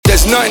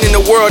There's nothing in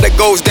the world that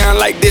goes down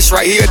like this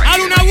right here.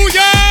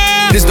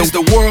 This is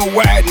the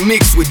worldwide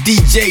mix with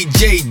DJ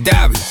J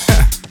Dobby.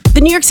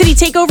 The New York City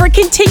Takeover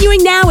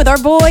continuing now with our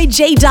boy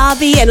J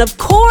Dobby, and of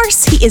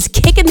course he is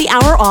kicking the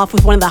hour off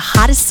with one of the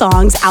hottest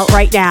songs out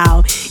right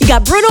now. You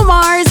got Bruno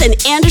Mars and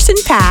Anderson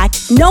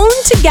 .Paak, known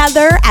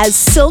together as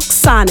Silk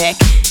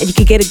Sonic, and you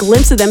can get a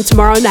glimpse of them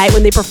tomorrow night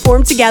when they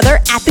perform together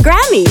at the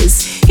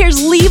Grammys. Here's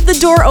Leave the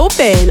Door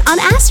Open on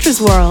Astra's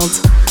World.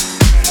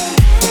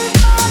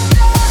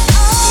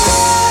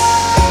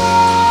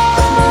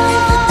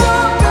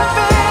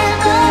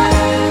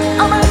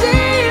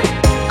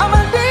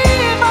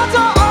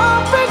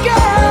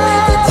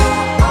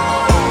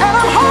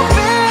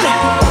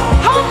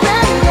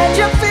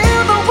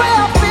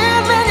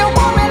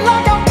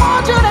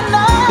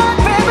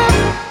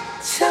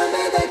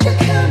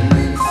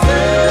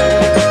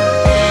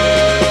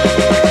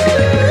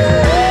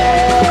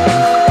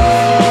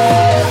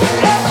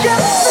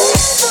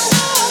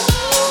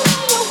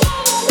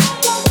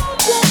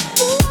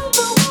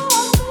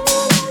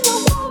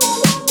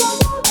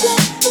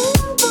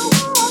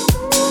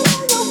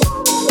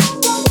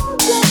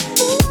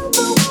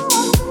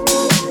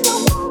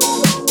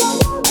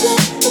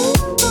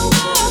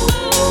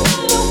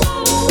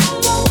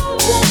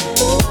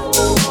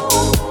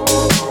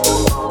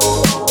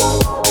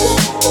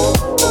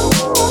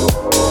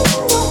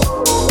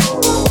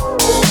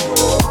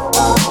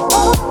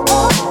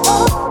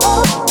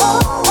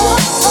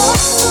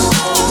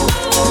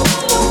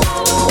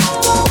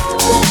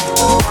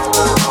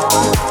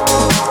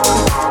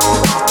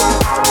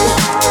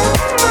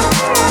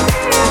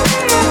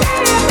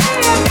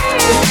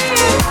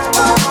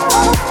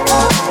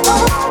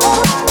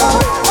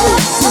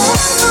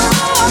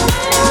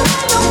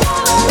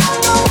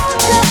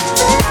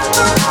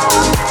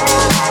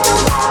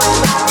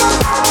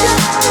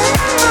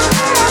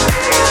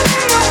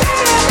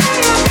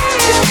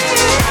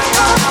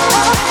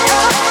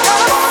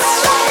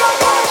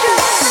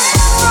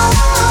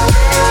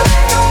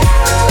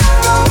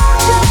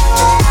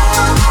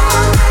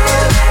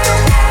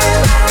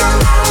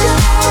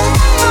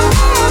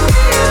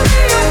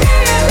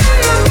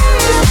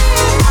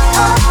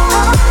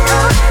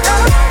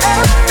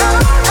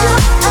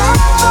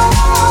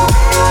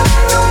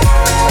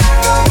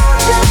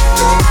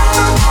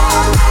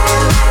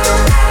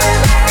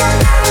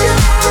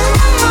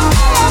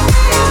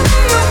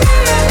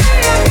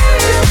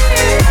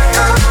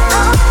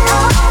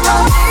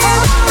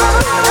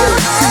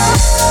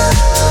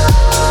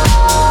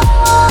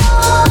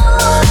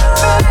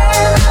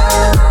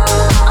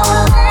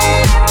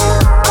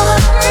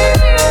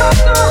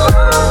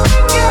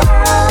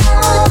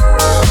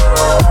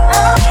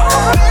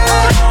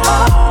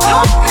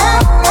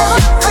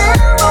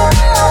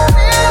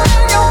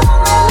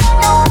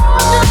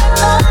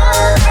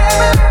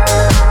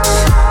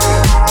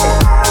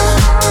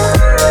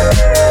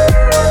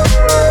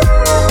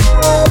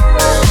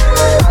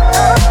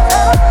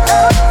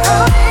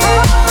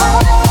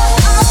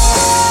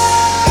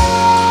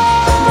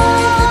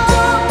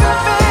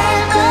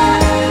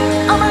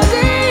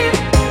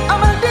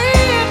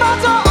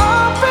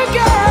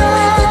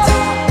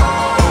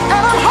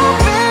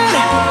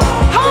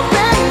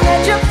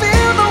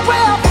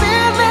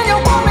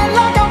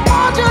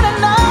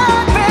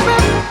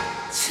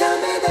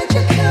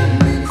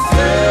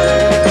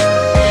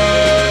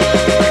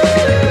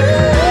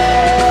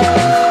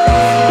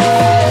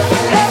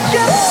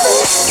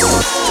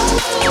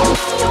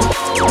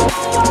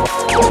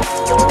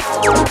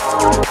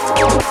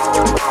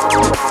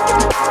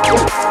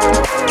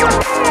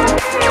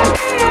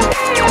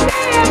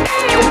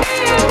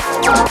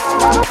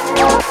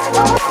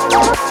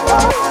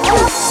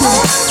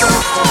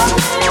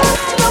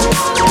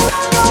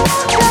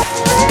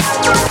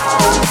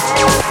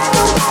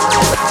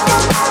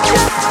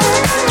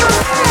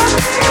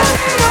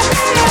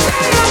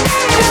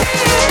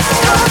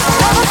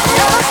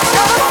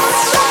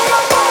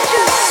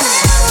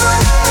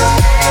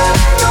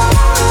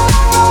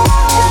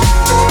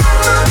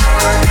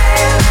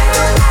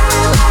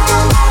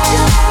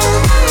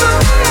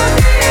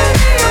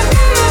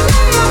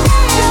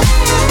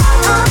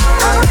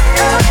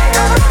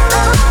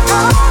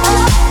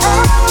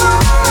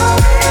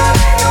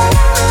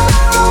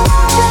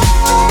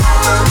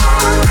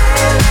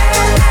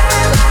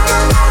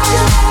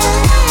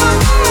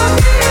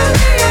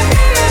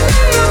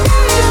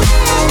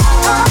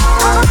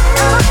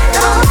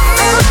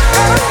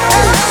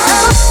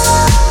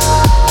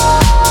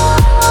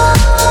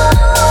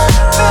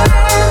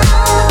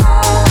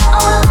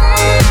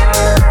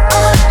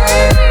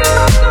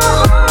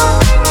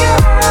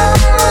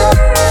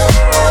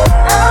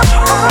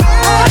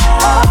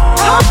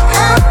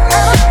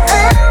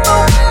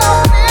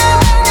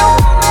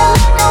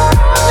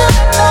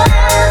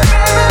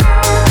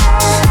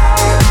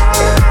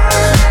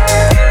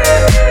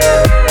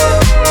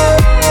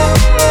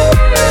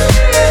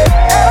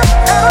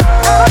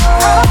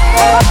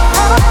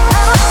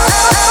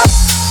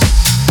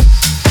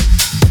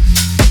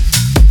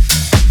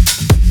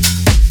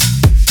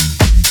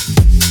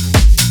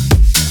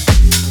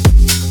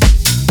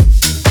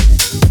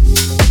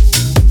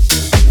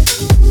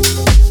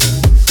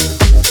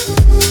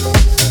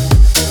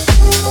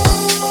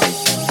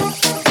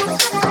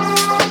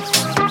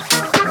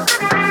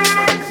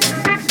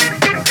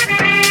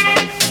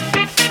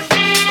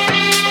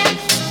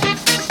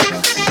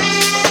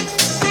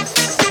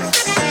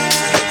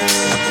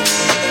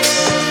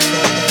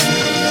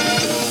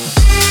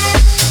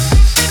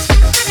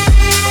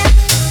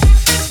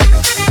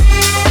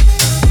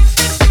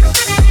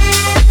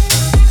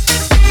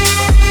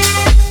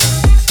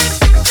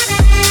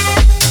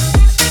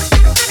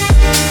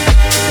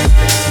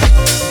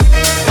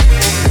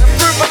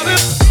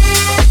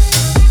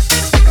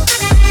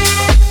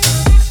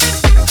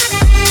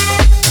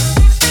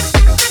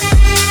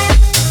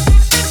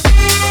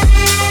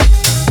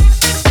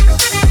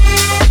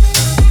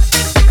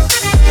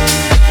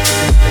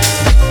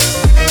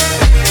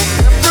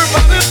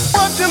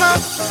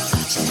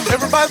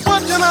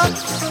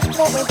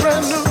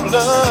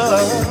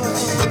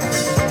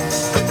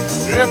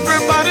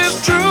 Everybody's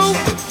true.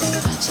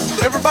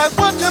 Everybody's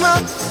watching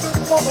up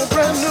for a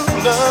brand new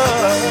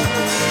love.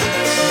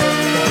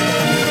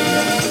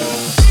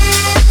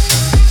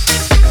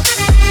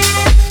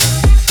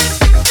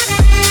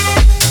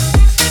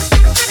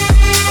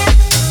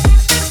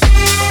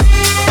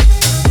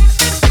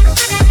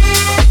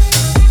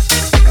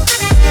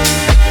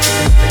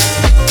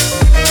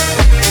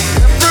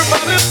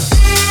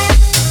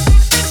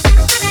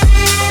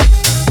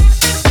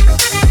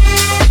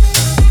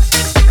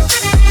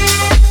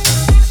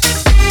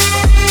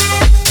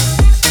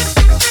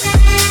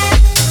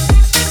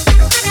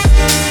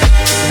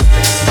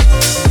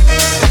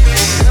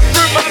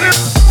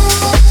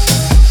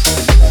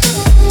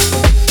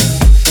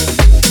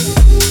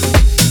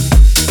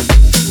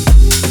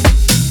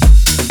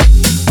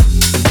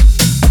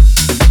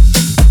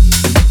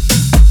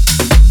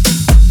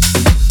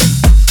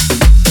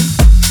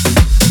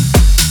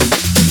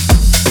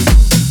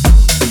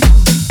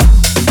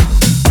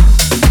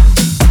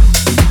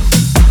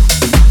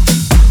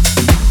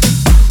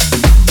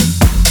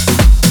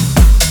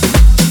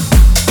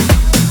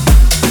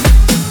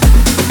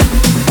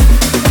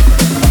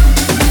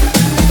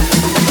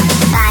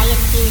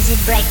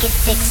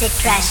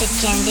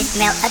 Change it,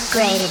 melt,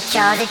 upgrade it,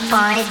 chart it,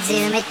 point it,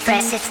 zoom it,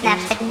 press it, snap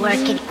it,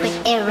 work it, quick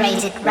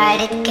erase it,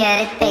 write it,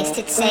 cut it, paste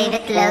it, save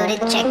it, load it,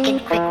 check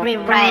it, quick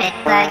rewrite it,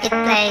 plug it,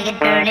 play it,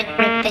 burn it,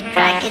 rip it,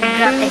 drag it,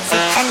 drop it,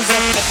 zip and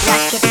zip it,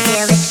 lock it,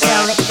 fill it,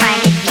 scroll it,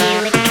 find it,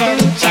 view it, code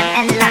it, jump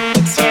and lock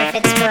it, surf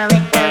it, scroll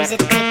it, close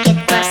it, click it,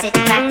 cross it,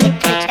 crack it,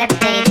 switch,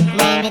 update it,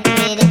 name it,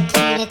 read it,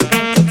 tune it,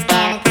 print it,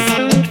 scan it,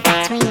 send it,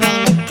 fax,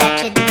 rename it,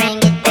 touch it, bring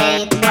it,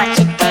 pay it, watch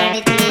it, turn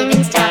it, leave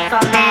it, start,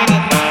 format it.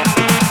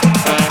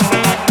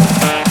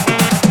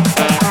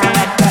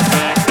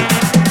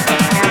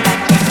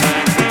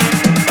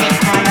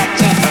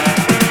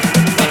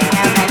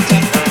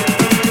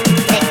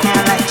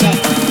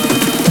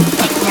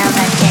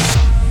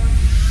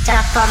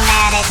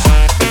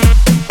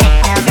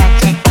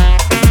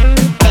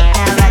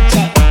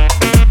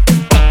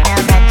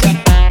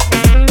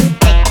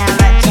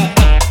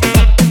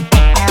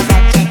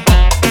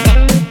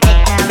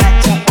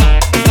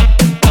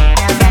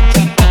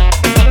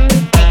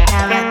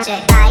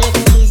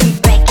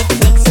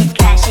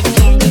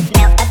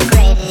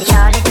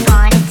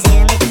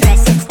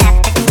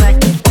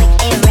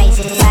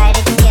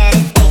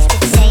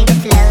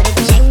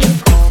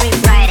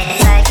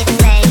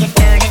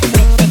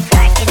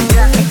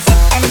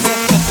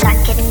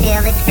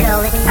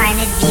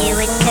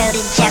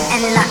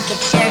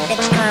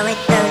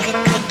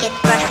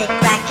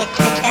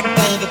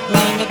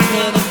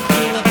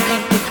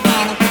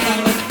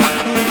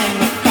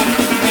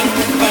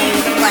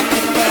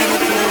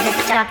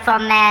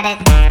 Formatted.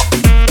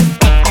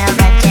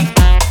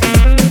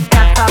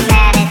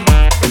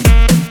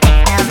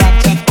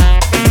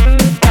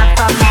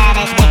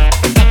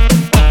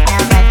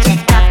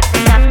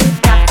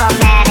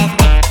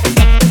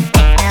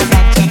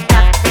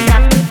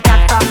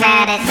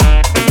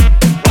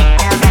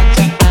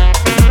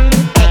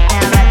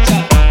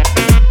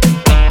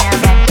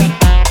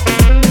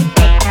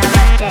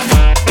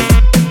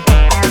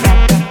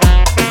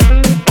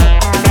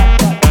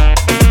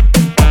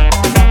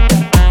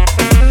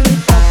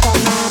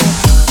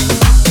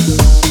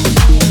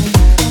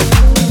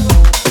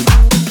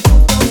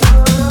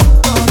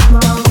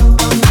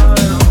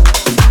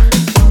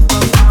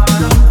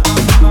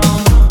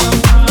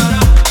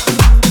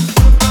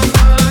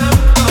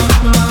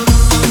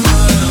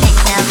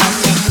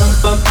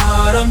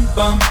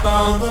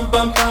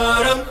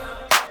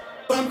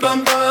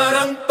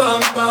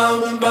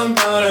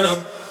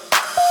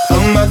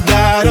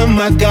 Oh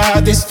my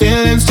God, these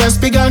feelings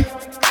just begun.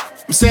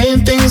 I'm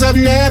saying things I've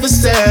never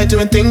said,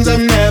 doing things I've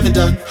never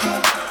done.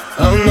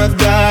 Oh my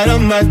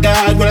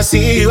God, when I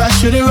see you I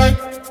should it right,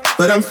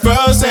 but I'm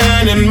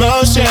frozen in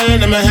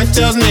motion and my head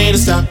tells me to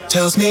stop.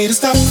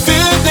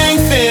 Feeling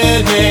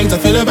feelings I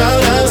feel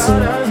about us.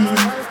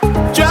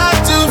 Try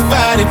to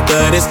fight it,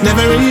 but it's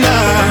never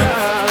enough.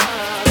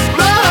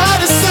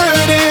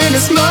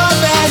 It's more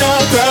than a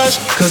crush,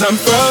 'cause I'm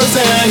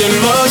frozen in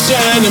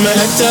motion and my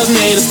head tells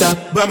me to stop,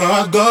 but my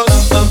heart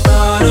goes bum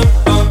bum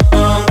bum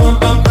bum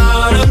bum bum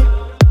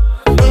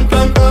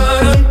bum bum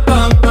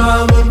bum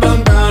bum bum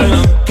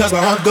bum, 'cause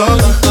my heart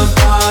goes bum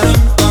bum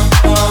bum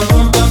bum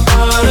bum bum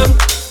bum.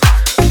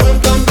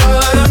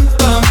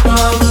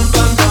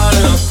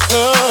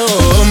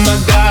 Oh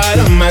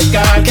my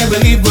God, can't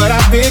believe what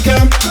I've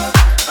become.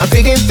 I'm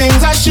thinking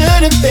things I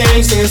shouldn't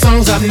think, singing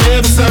songs I've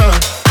never sung.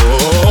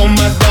 Oh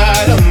my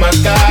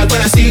God,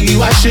 when I see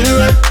you I should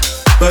run,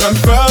 but I'm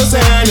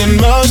frozen in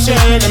motion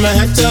and my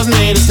head tells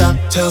me to stop.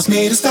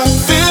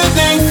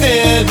 Feeling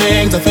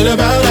feelings I feel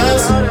about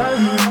us.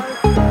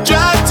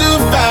 Try to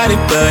fight it,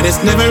 but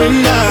it's never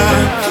enough.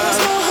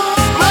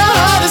 My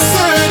heart is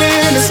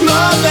hurting, it's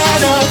more than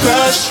a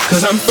crush,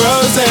 'cause I'm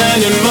frozen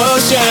in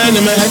motion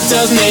and my head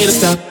tells me to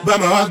stop, but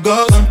my heart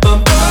goes bum bum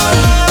bum.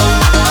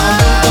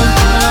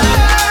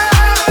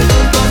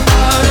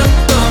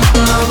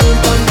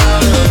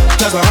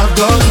 That's where I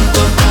go.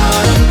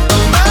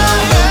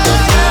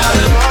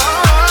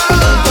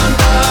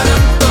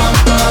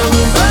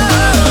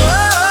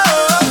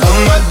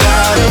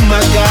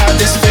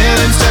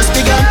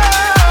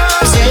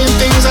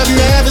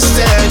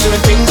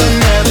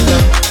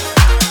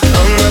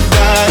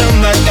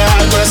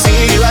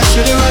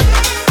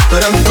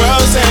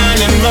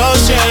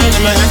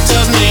 my head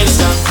tells me to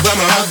stop, but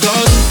my heart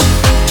goes.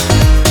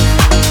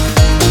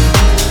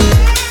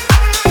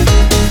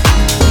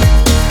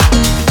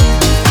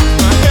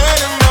 My head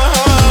and my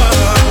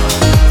heart.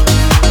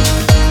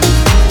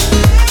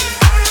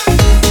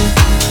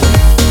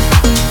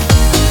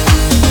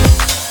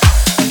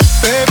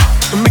 Babe,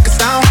 don't make a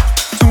sound.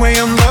 2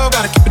 a.m. love,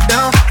 gotta keep it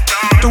down.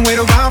 Don't wait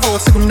around for a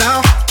signal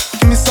now.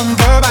 Give me some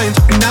verb, I ain't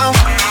talking now.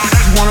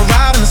 You wanna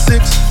ride in the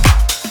 6,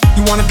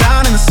 you wanna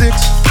dine in the 6.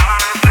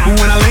 But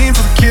when I lean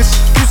for the kiss,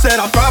 you said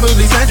I'll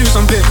probably send you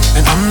some pics.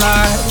 And I'm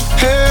like,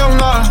 hell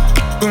nah,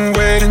 been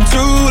waiting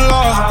too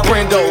long.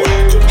 Brando,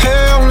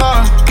 Hell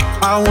nah,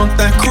 I want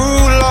that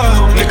cruel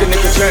love. nigga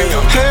jam.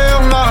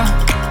 Hell nah,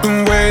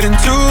 been waiting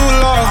too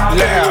long.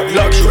 Lab,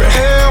 luxury.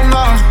 Hell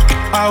nah,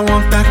 I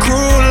want that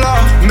cruel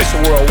love.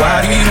 Mission Body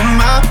worldwide. on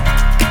my,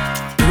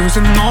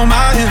 losing all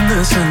my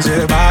innocence.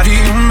 Yeah, body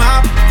on my,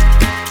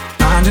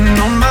 finding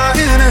all my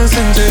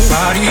innocence. Yeah,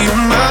 body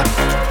on my,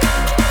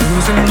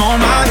 losing all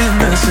my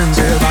innocence.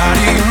 Yeah,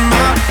 body on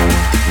my,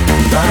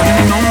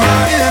 finding all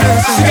my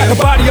innocence. She got the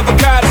body of a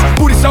goddess,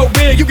 booty so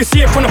big you can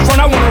see it from the front.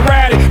 I wanna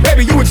ride it,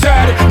 baby you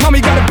excited.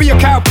 Mommy gotta be a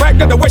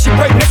chiropractor, the way she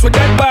break next with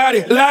that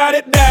body. Light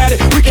it, daddy,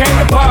 we came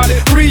to party.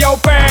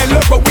 305,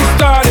 look what we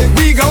started.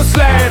 We gon'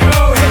 slide,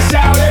 go ahead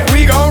shout it.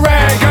 We gon'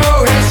 ride,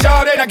 go ahead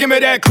shout it. Now give me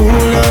that cool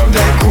up,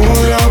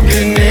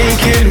 Get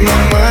naked,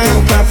 mamá,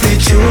 un papi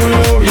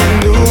chulo, bien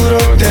duro,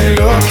 te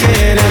lo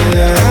quiere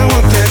dar. I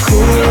want that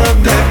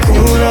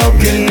cool up,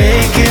 get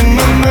naked,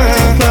 mamá,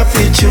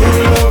 papi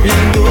chulo,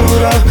 bien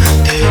duro,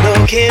 te lo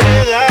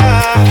quiere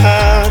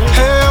dar.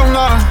 Hell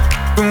nah,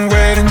 been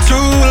waiting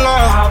too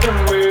long.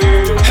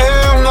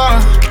 Hell nah,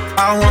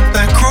 I want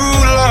that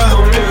cool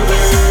love.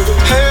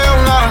 Hell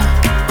nah,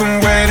 been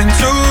waiting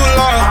too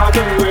long.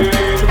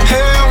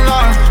 Hell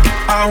nah,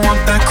 I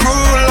want that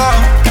cool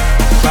love.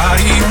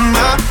 Body on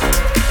my,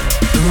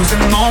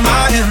 losing all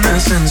my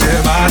innocence.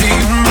 Yeah, body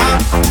on my,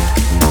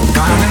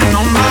 finding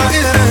all my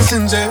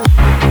innocence. Yeah.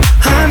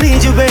 I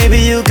need you, baby,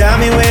 you got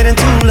me waiting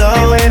too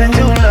long.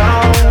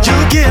 Yo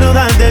quiero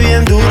darte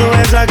bien duro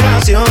esa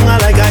canción. I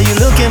like how you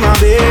look in my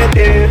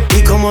bed.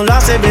 Y como lo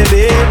hace,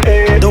 bebé.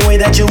 The way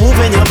that you move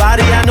in your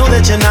body, I know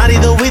that you're naughty.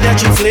 The way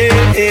that you flip. I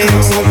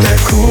want that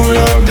cool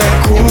up,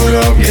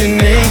 get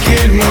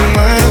naked,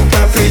 mamá.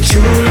 Papi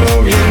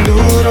chulo, bien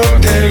duro,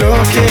 te lo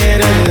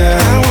quiere dar.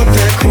 I want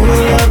that cool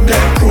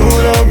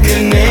up,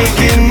 get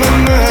naked,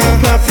 mamá.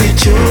 Papi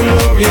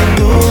chulo, bien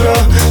duro,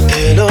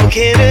 te lo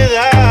quiere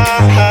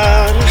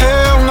dar.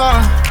 Hell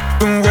nah,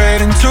 been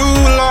waiting too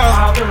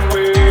long.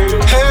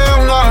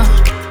 Hell nah,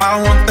 I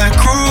want that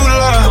cool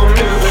love.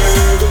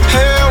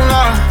 Hell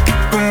nah,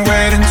 been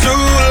waiting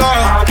too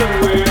long.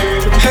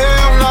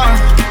 Hell nah,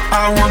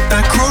 I want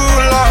that cool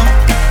love.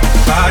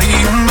 Body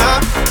on my,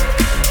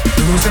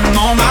 losing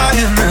all my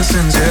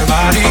innocence. Yeah,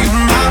 body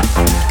on my,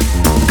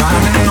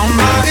 finding all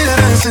my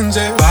innocence.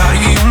 Yeah,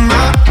 body on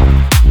my,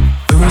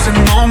 losing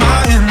all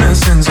my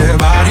innocence. Yeah,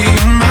 body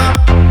on my,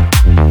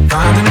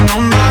 finding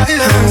all my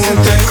innocence. I want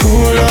that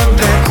cool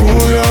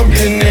up,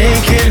 get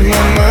naked,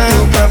 mamá.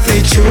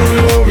 Papi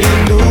chulo,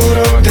 bien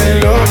duro, te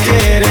lo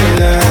quiere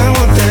dar. I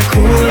want that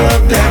cool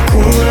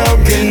up,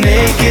 get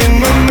naked,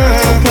 mamá.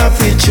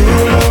 Papi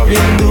chulo,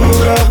 bien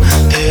duro,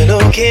 te lo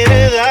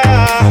quiere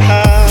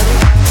dar.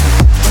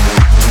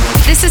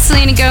 This is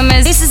Selena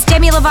Gomez. This is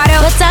Demi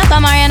Lovato. What's up?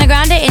 I'm Ariana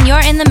Grande, and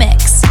you're in the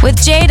mix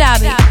with J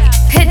Dobby.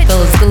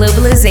 Pitbull's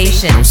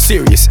Globalization. On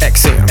Sirius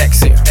XM.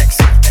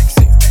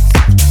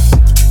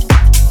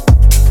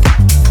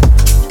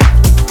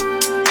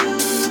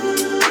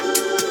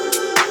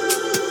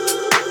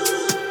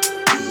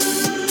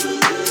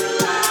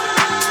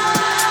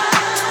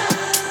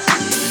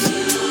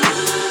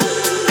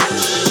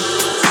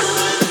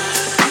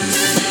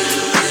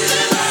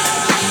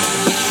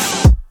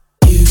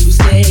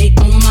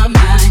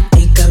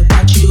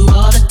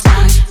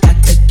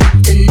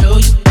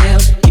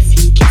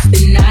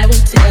 Then I will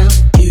tell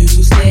you,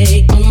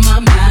 stay on my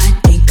mind.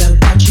 Think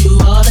about you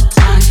all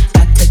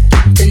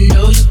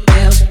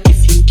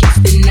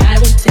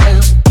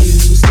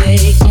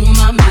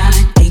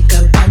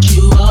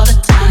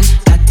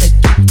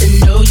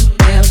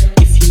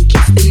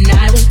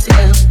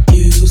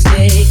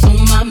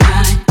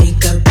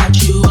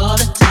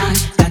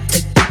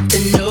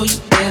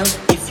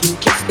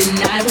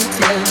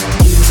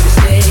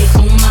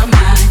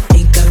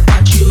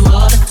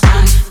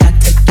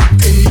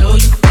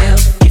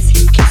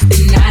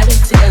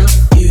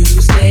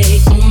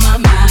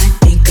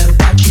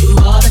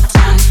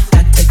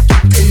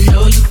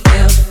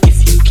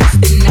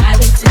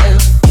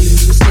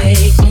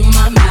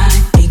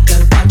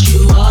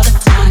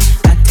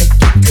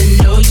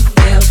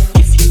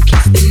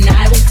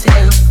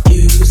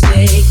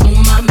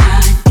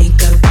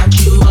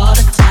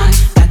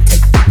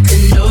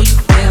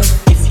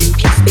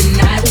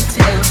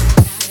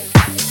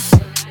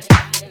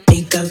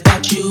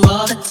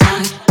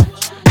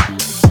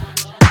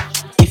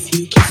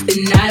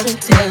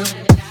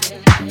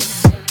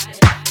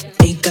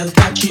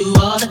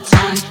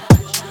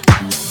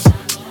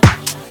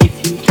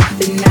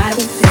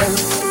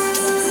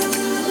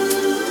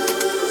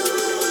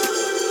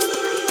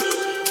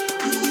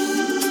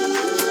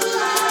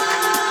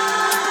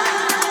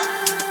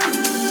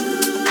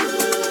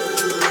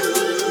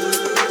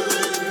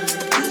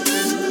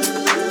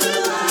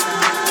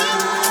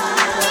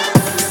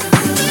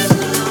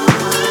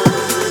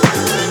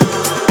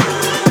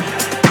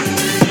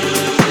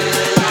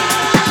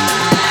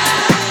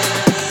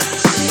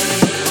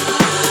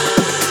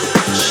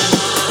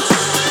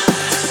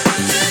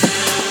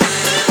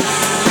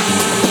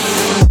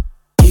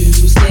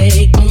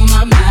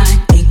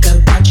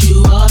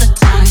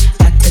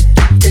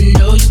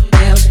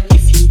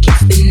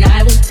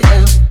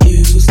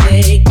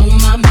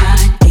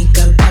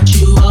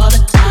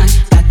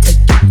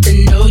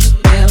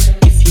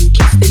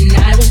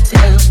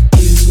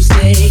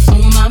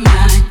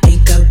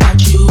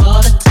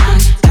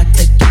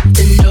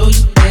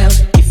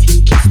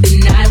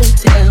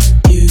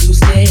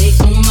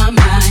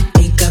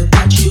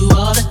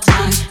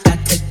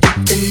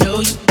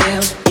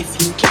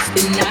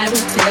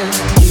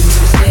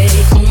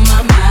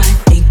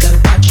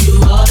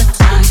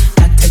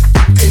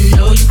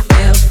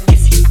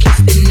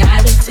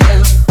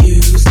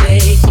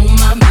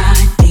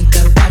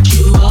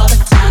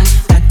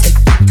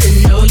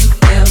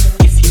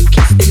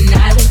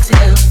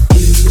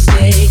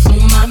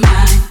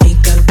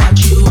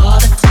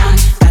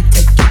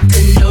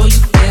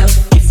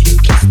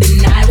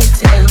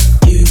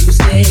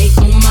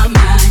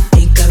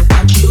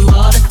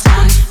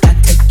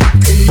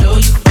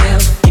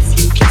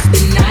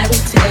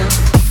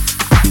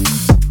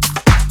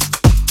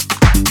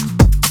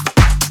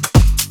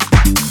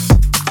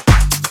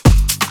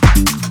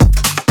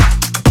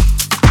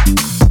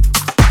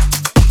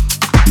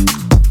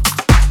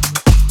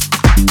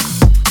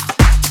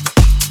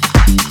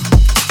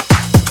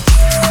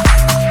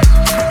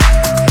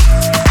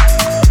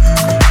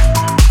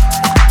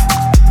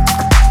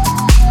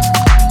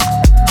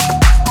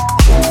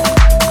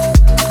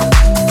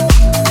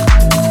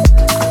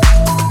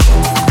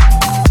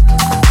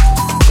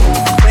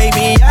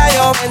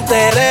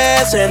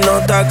se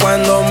nota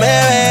cuando me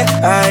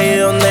ves. Ahí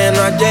donde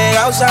no has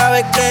llegado,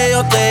 sabes que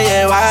yo te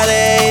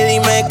llevaré. Y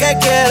dime qué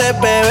quieres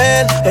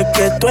beber, es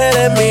que tú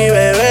eres mi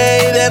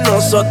bebé. Y de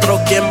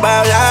nosotros, ¿quién va a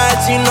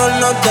hablar si no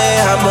nos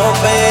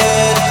dejamos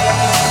ver?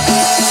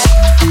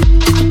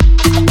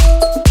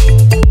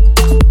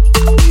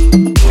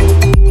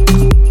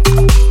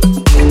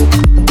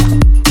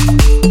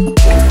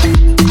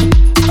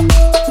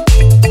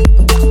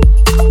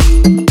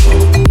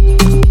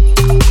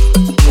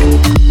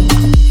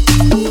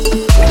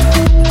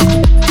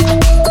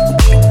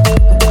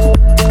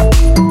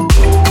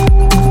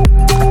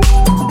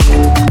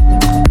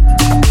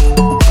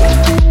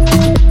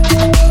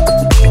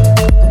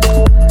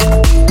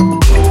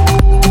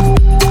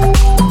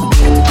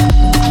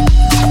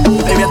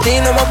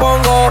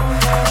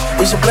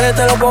 Siempre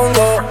te lo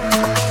pongo.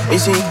 Y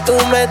si tú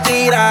me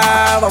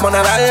tiras, vamos a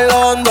nadar el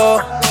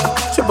hondo.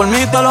 Si por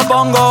mí te lo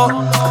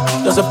pongo,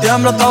 de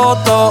septiembre hasta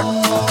agosto.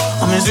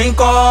 A mis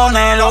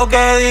rincones, lo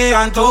que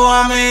digan tus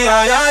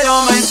amigas, ya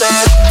yo me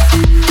enteré.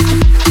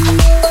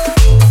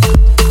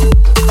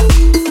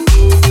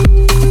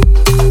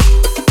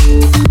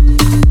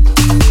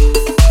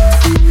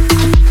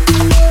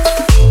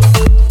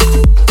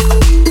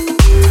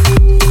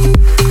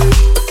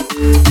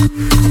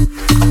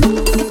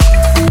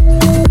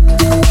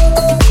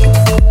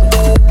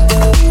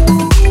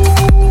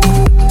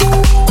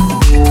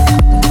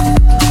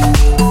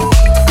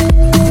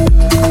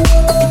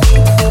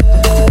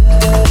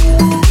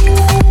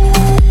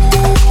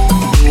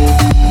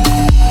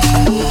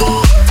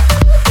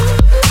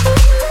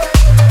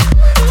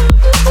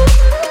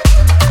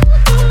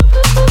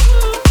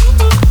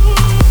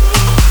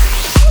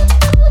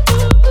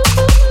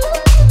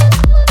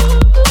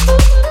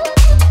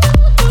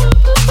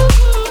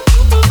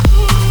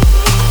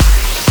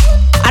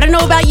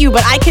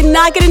 But I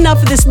cannot get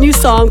enough of this new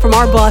song from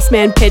our boss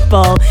man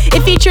Pitbull.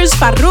 It features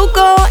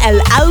Farruko,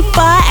 El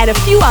Alfa, and a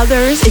few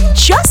others. It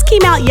just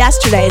came out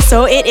yesterday,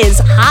 so it is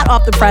hot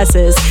off the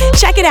presses.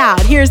 Check it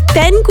out. Here's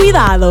Ten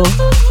Cuidado.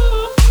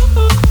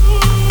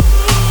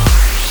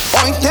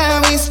 Hoy te he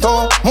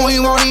visto muy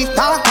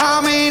bonita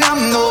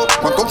caminando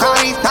con tu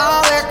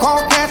carita de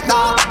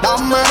coqueta.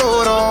 Dame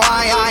duro,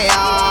 ay, ay,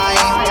 ay.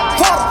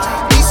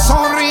 Y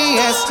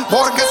sonríes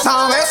porque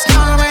sabes que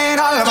al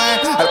mirarme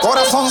el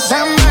corazón se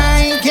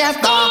me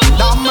inquieta.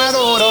 Dame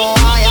duro,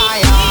 ay,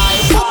 ay, ay.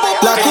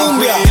 La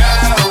cumbia.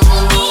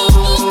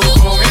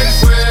 Con el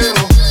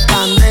fuego.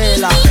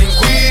 Candela. Ten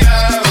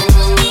cuidado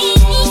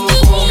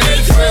con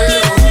el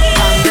fuego.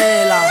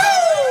 Candela.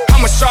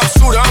 I'm a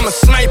sharpshooter, I'm a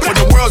sniper.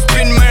 The world's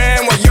been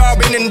mad while y'all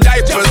been in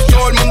diapers.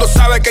 Todo el mundo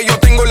sabe que yo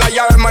tengo la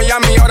llave en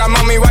Miami. Ahora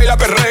mami baila,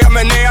 perrea,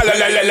 menea, la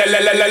la la la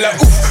la la la.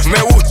 Uf,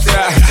 me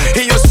gusta.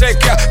 Y yo sé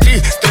que a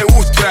ti te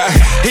gusta.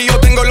 Y yo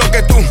tengo lo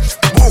que tú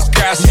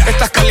buscas.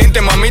 Estás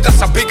caliente, mamita,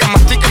 zapica,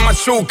 mastica,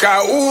 machuca.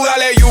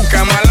 Dale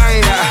yuca,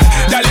 malanga.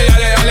 Dale,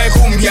 dale, dale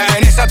cumbia.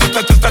 En esa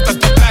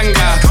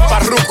tanga.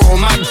 Farruko,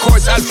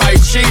 McCoy, Alfa y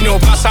Chino.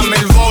 Pásame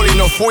el bol y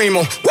nos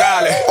fuimos.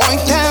 Dale. Hoy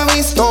te he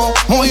visto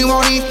muy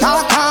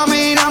bonita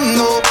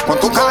caminando con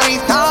tu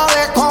carita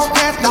de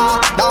coqueta.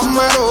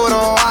 Dame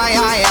duro, ay,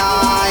 ay,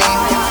 ay.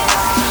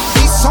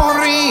 Y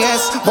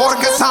sonríes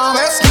porque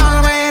sabes que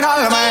al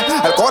mirarme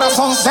el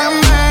corazón se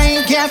me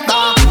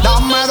inquieta.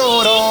 Dame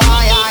duro,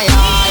 ay, ay,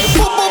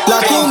 ay. La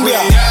cumbia.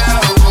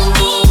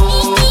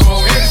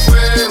 Con el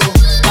fuego.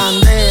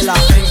 Candela.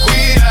 Ten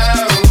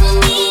cuidado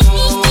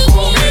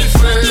con el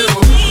fuego.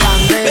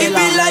 Candela.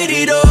 Baby,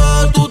 Lairiro,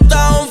 tú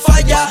estás on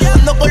falla.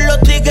 Ando con los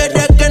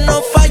tigres que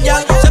no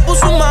fallan. Se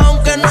puso más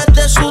aunque no es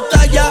de su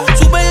talla.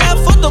 Sube la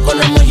foto con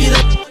el emoji de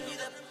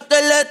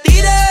que le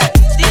tire.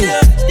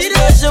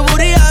 Ese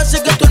booty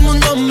hace que todo el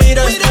mundo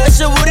mire.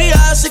 Ese booty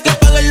hace que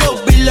paguen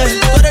los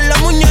biles. Tú eres la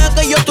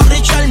muñeca y yo tu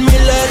Richard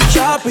Miller.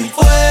 Chapi,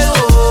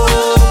 fuego,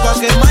 pa'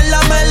 quemar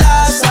la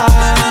melaza.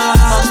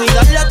 Mami,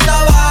 dale hasta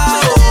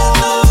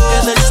abajo,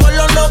 que del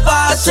suelo no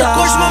pasa.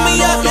 Push, mami,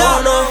 ya,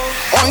 no.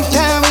 Hoy te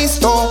he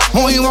visto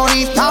muy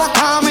bonita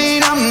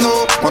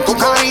caminando con tu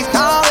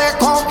carita de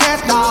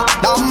coqueta.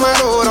 Dame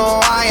duro,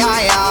 ay,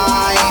 ay,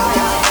 ay.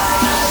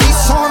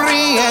 Y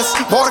sonríes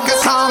porque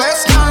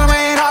sabes que al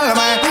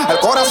mirarme el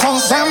corazón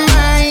se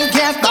me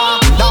inquieta.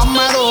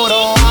 Dame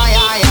duro, ay,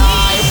 ay,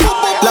 ay.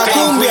 La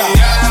cumbia.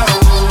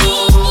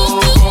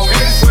 Con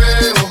el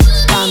fuego.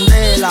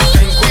 Candela.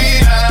 Ten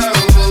cuidado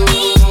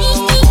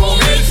con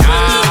el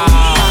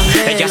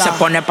fuego. Ella se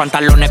pone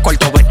pantalones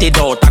cortos,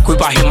 vestido, taco y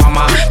bajo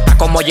mamá. Está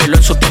como hielo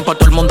en su tiempo,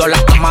 todo el mundo la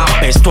ama.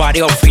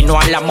 Vestuario fino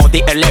a la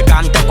modi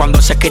elegante.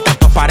 Cuando se quita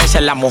esto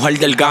parece la mujer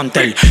del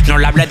Gantel. No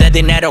le hables de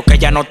dinero que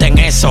ya no ten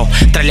eso.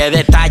 Tráele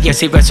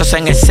detalles y besos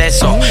en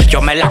exceso.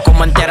 Yo me la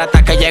como entera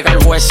hasta que llega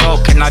el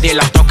hueso. Que nadie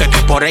la toque, que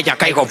por ella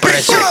caigo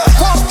preso.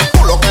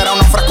 Tú lo que eres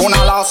una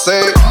frescuna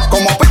lace.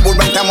 Como Pitbull,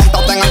 vente,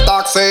 montate en el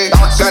taxi.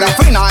 Si eres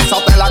fina,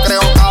 esa te la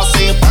creo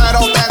casi. Pero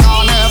te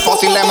gané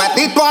fácil, le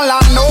metí toda la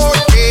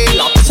noche.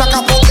 La pizza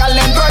capotear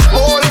dentro del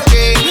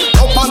porche.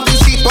 Los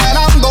panticitos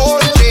eran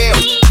dolce.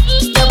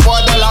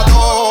 Después de las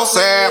 12,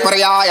 pero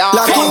ya.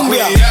 La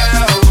cumbia.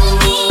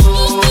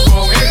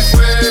 Con el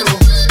fuego.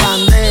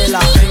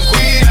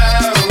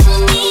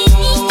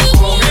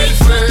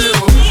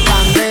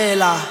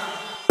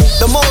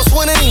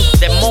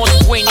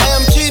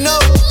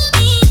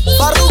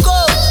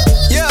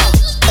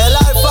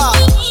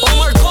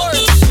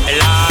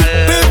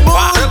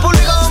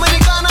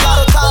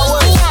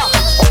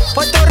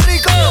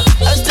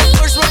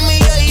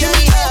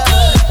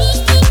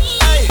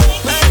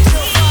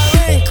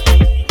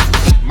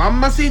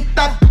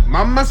 Mamacita,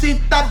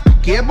 mamacita,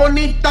 qué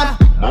bonita.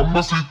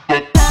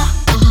 Mamacita.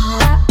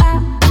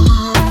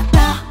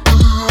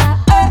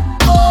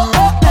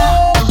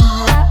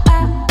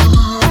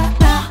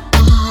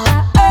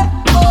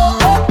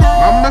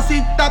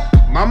 Mamacita,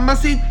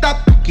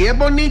 mamacita, qué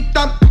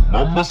bonita.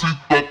 Mamacita.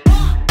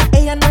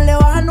 Ella no le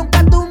baja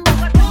nunca tumba.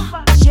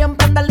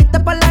 Siempre anda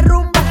lista para la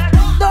rumba.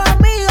 Dos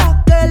amigas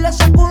que le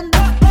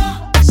secundan.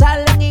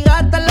 Salen y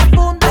gastan la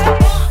funda.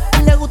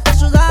 Le gusta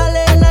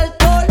sudarle el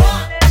alcohol.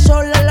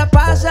 Sola la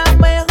pasa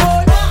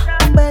mejor.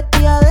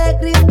 Vestida de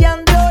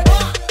Christian Dior.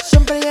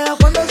 Siempre llega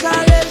cuando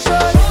sale el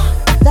sol.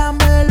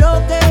 Dame de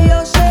lo que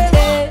yo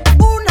sé.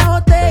 Una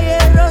botella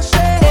de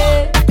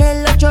rosé.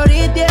 Que la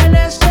chori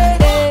tiene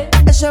sed.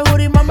 Ese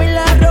booty mami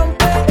la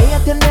rompe. Ella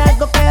tiene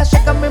algo que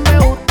hace que a mí me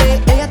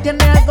guste. Ella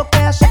tiene algo que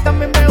hace que a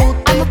mí me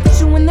guste. I'ma put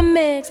you in the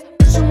mix,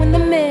 put you in the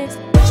mix,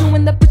 put you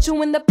in the, put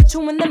you in the, put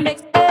you in the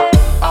mix.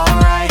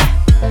 Alright,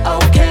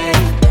 okay.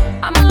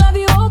 I'ma love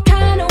you all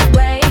kind of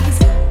ways.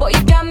 Boy,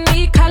 you got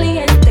me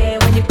caliente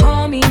when you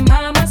call me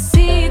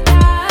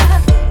mamacita.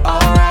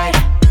 Alright,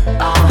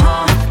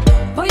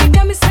 Boy, you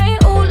got me saying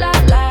ooh la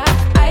la.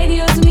 Ay,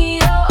 Dios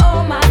mío,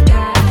 oh my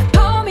God.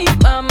 Call me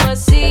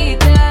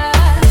mamacita.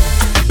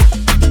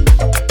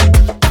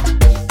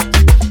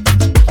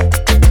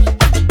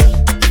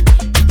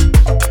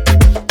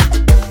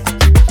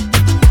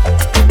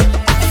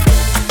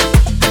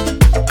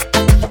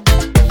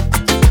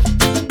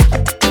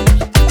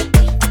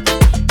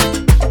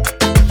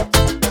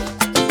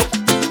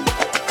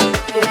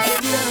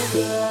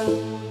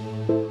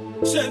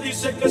 Se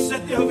dice que se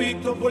te ha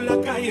visto por la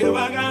calle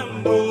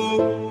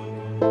vagando,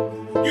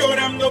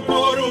 llorando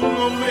por un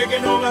hombre que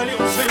no vale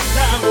un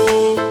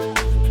centavo.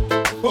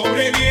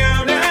 Pobre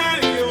diabla,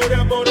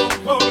 llora por un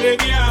pobre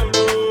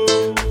diablo.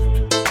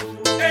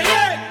 ¡Ey,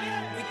 ey!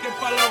 ¿Y qué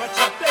palabra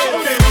chate?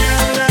 Pobre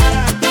diabla.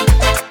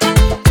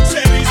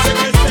 Se dice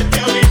que se te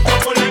ha visto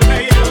por la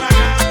calle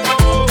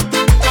vagando,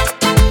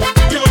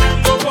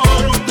 llorando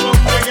por un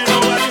hombre que no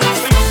vale un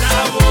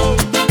centavo.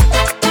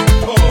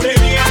 Pobre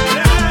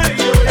diabla,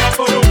 llora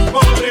por un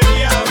pobre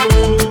diablo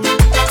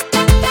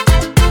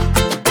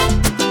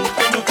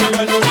que no te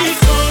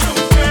valorizó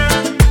nunca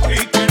y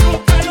que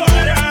nunca lo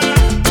hará.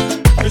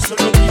 Eso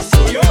no quiso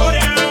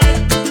llorar,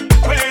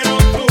 pero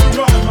tú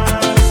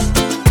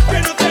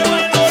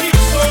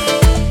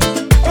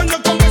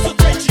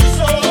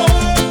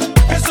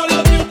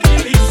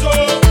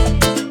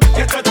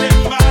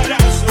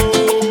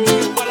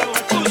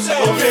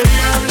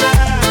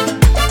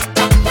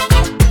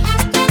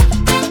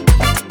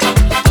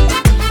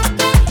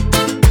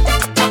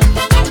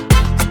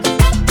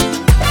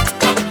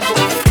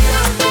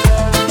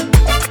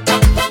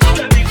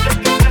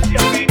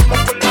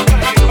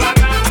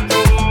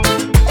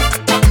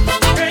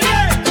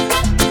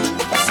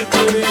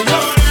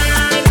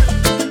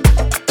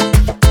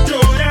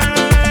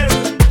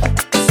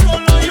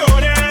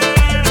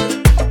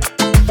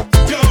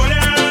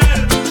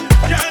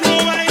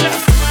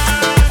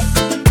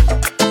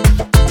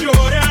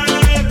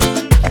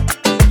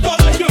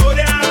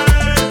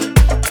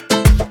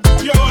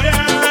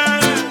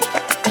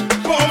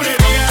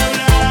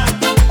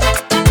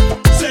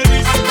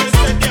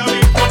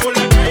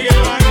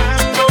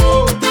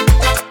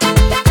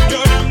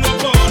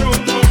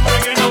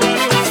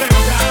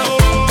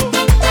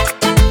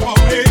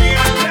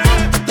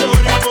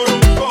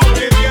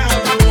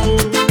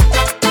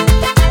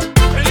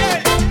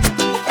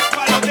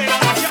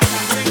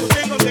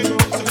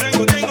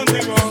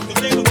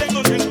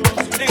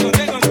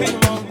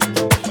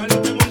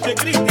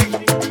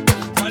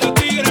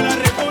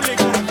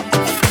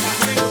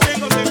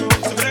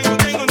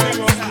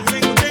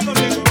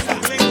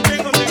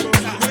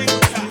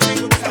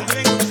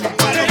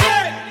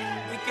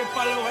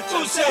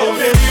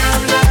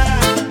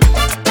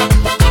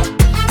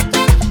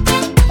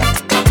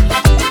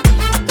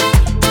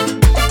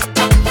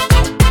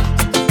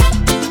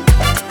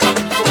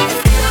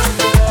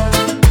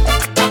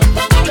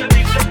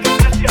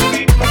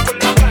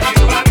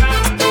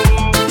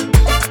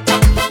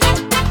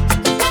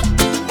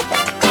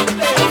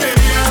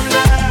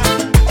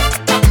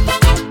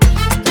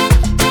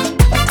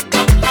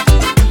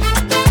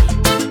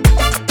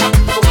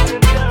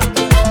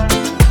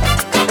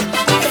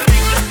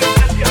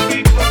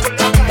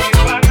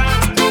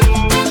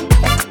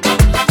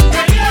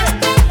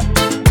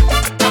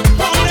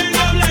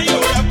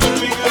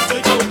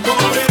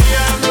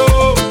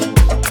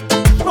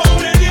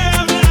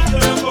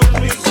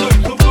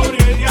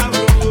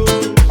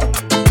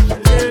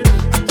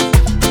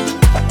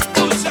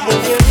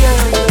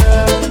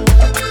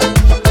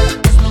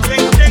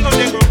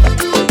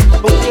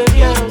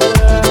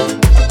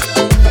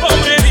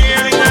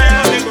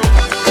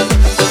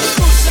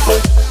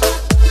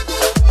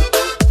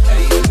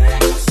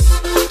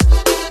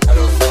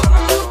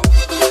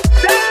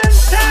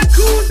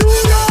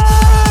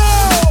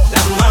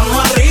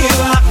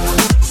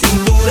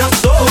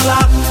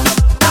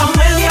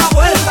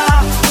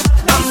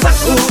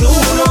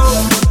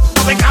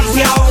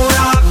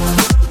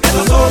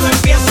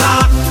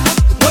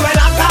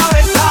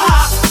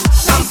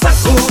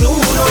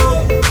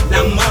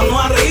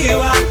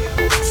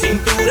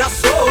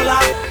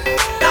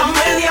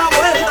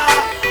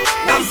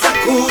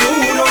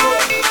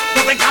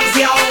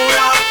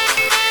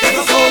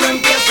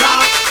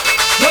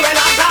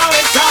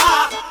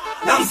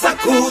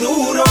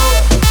kuduro.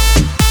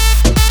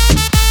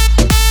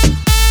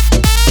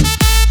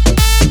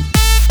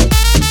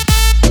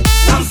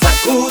 Danza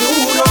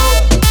kuduro.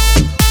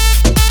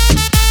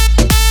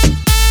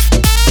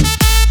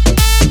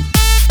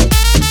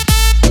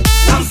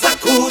 Danza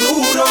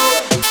kuduro.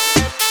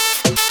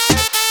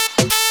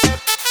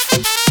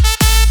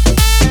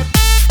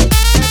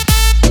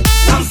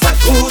 Danza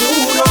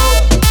kuduro.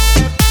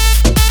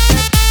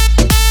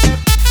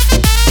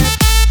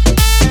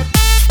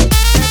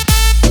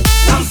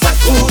 Danza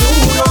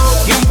kuduro.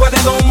 ¿Quién puede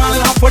domar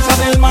la fuerza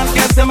del mar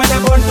que se mete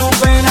por tu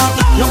pena?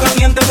 No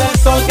calientes del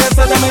sol que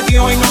se te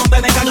metió y no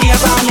te deja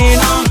quieta,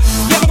 nena.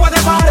 ¿Quién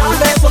puede parar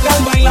de eso que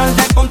al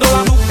bailarte con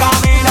toda tu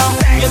cadera?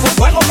 Y ese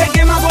fuego que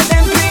quema por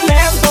dentro y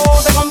lento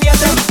se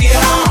convierte en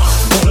tierra.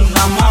 Con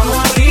la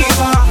mano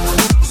arriba,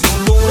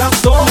 cintura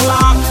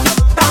sola,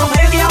 da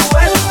media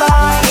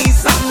vuelta y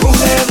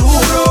sacude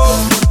duro.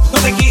 No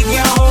te quites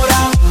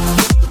ahora,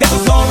 que tú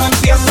solo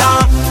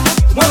empieza.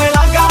 Mueve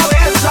la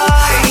cabeza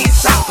y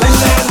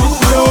sacude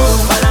duro.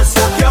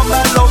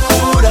 Balanceame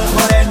locura,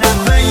 morena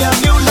bella a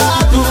mi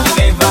lado.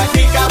 Ninguém vai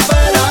ficar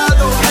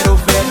parado, quero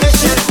ver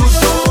mexer com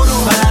tudo.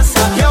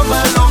 Balanceame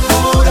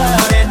loucura,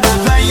 morena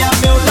bella a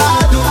meu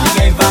lado.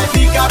 Ninguém vai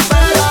ficar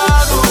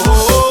parado.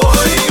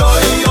 Oi,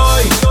 oi,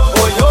 oi,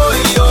 oi, oi,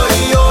 oi,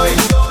 oi.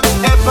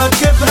 É pra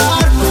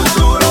quebrar com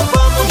duro,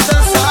 vamos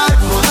dançar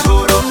com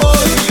duro.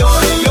 Oi,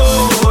 oi,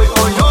 oi,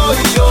 oi, oi,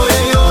 oi,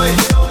 oi.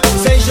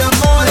 Seja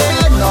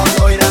morena,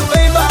 loira,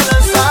 vem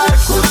balançar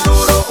com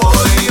duro.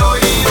 Oi,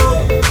 oi,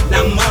 oi.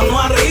 La mano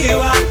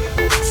arriba,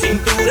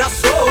 cintura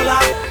sola,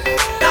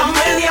 da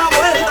media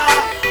vuelta,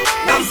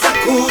 danza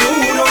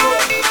kuduro.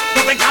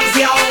 No te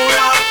canses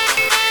ahora,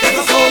 que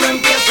esto solo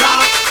empieza.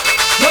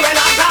 Mueve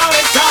la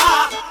cabeza,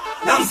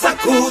 danza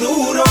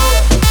kuduro.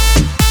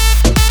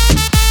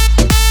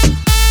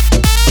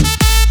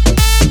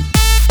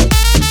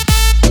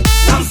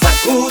 Danza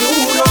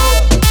kuduro.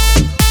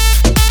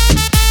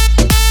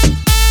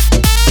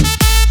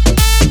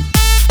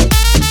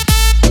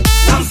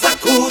 Danza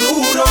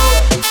kuduro.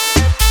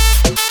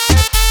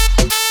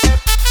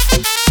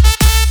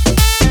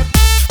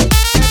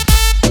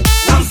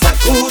 Danza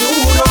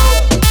kuduro.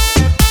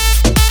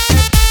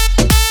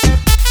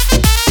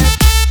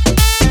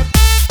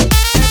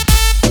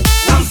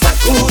 Danza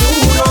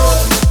kuduro.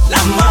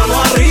 La mano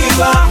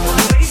arriba,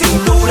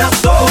 cintura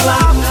sola,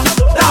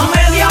 da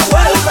media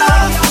vuelta.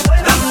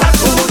 Danza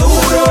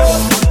kuduro.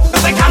 No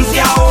te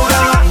canses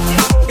ahora,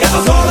 que esto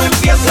solo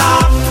empieza.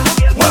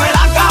 Mueve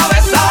la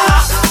cabeza,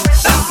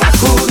 danza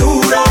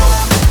kuduro.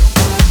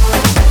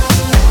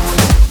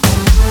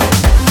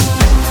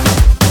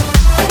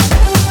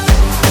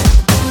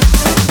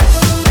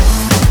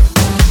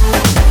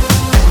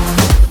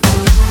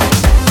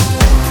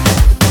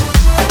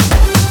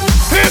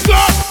 Hands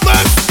up,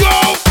 let's go.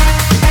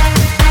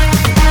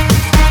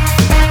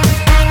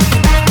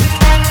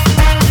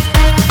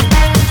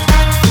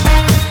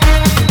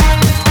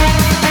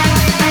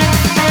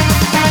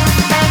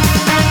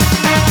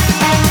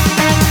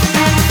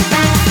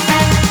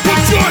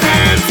 Put your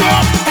hands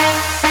up.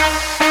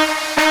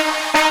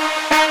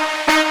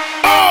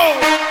 Oh,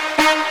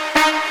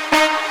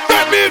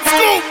 that means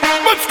scoop.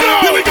 Let's go.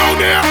 Here we go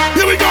now.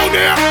 Here we go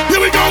now.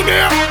 Here we go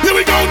now. Here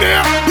we go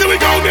now. Here we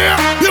go now.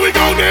 Here we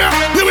go now.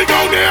 Here we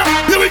go now.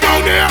 Here we go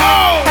now.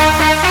 Oh.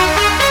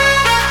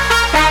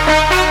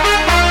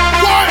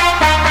 What?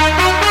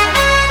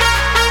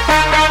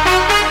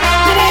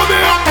 Come on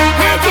now.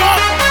 Hands up.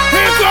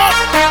 Hands up.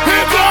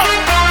 Hands up.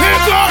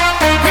 Hands up.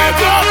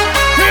 Hands up.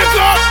 Hands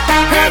up.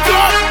 Hands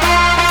up.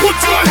 Put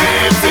your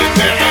hands in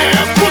the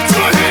air. Put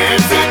your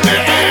hands in the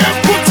air.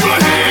 Put your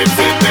hands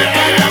in the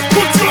air.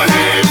 Put your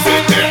hands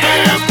in the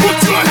air. Put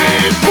your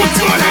hands. Put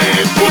your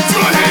hands. Put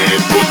your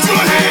hands. Put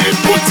your hands.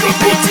 Put your.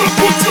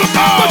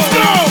 Oh. Let's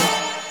go.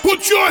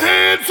 Put your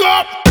hands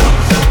up.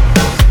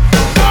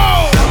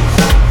 Oh.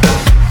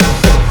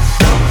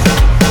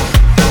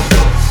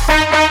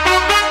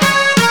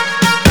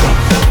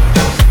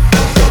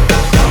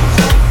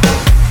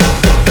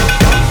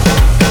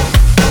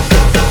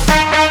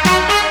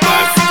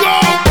 Let's go.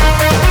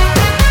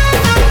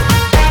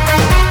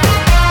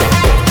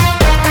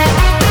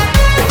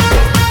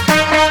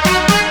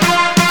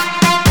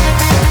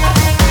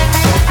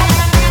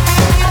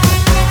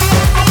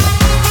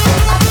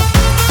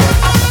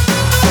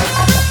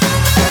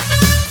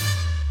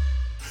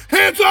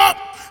 Hands up,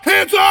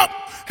 hands up,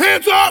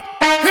 hands up,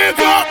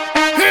 hands up,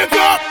 hands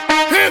up,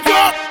 hands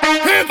up,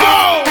 hands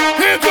up,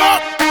 hands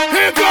up,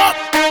 hands up,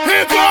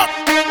 hands up.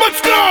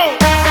 Let's go.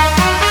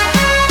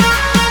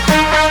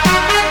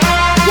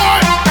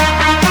 What?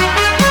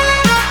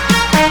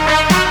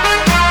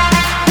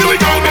 Here we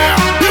go now.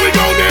 Here we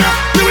go now.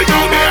 Here we go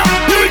now.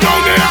 Here we go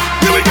now.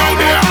 Here we go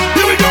now.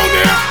 Here we go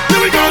now.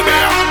 Here we go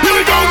now. Here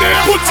we go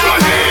now. Put your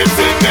hands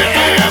in the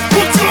air.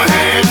 Put your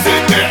hands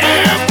in the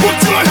air. Put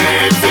your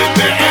hands in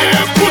the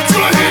air. Put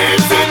your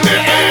hands in the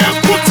air.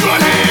 Put your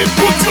hands.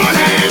 Put your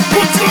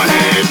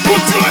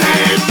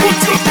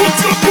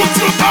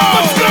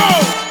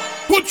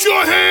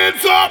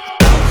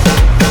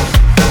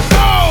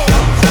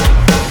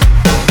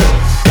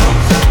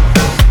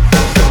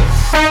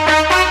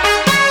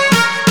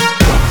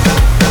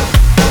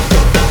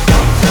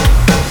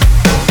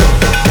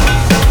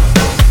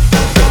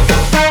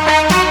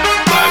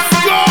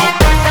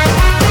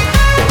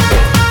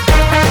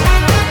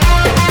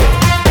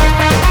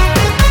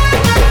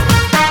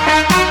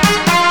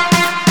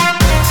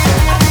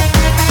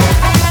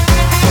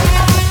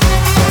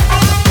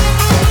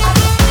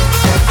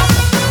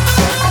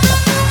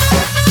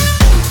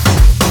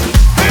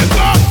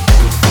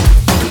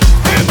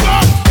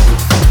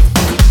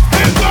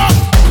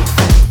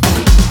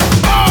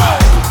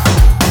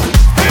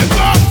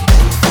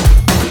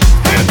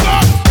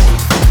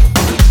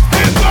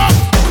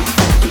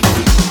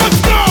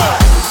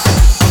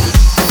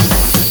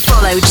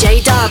Follow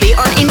J Darby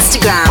on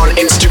Instagram. On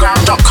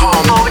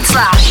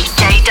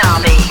Instagram.com/J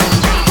Darby.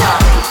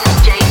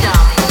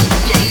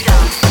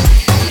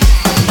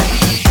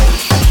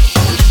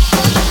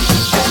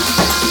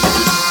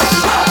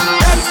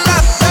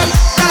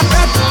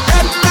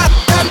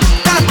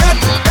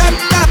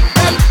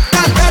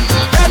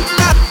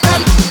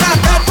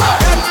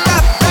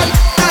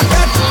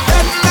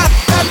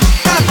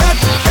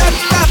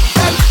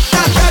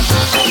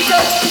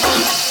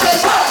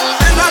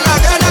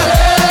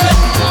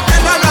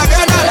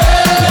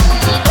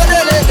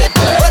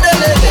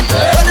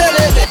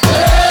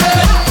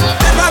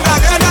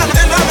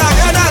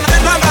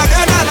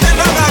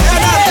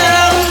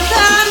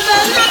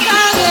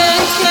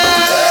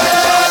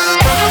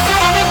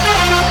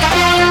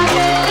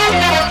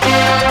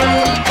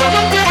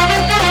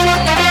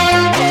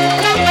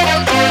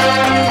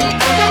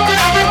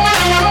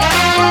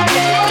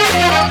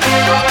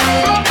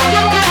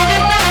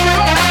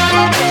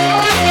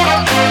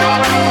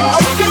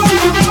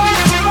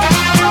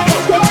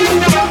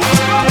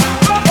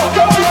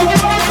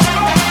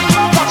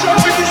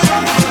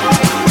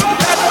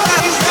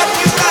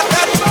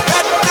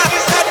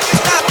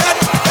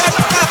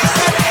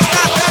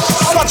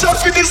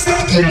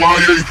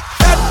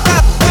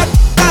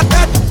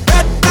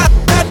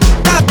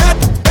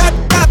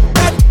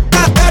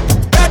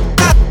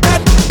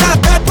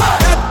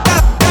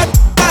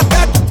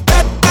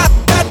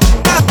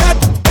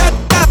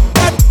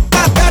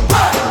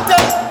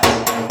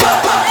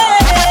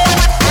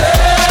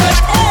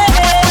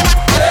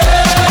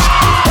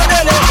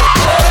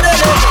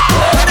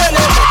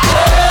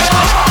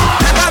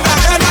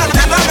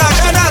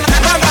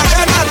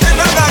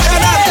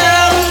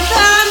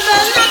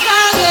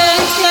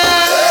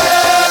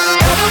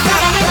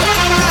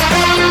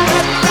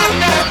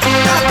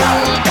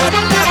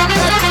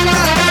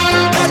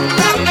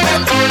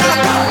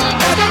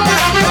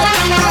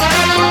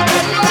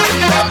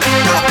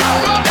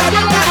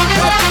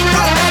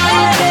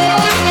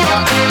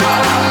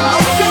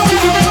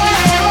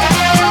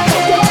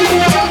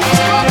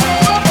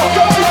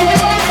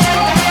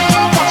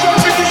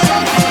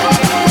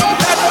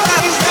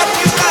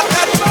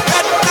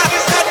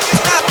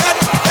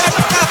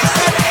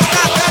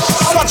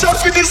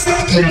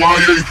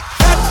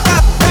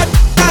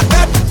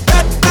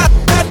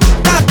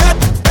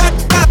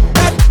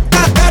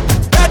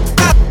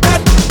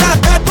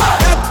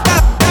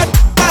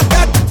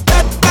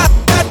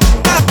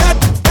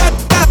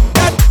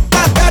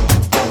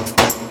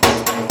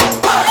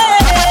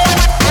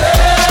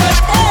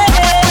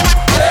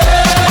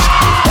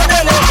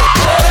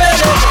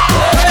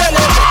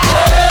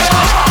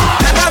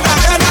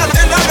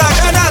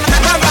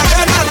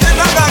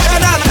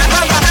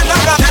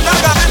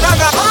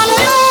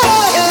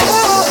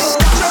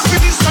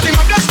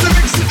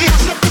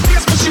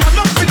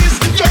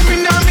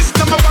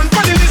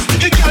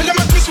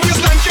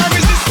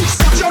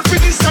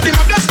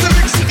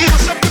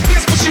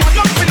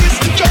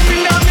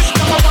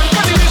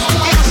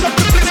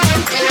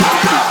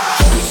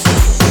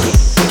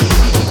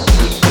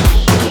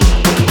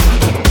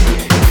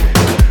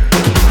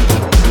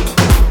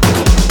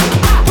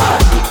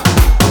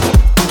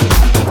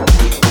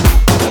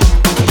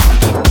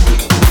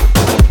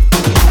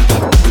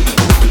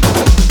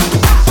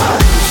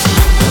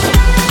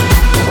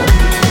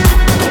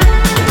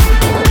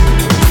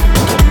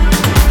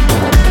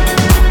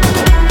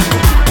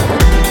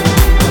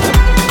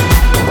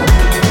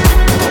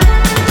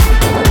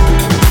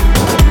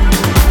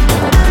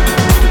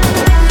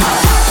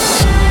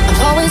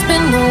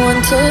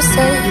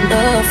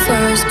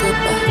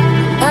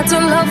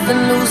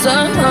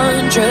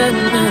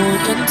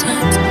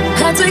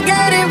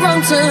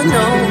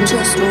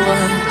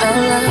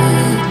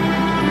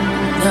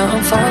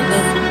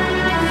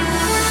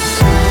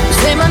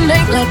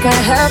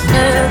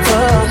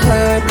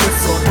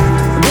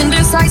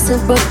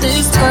 But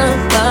this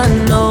time I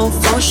know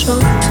for sure.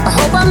 I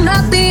hope I'm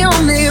not the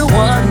only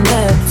one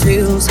that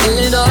feels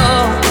it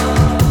all.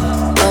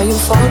 Are you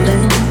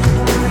falling?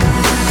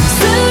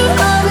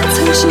 Center of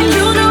attention,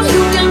 you know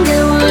you can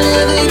get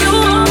whatever you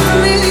want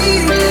from me.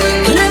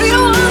 Whenever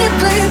you want it,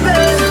 baby.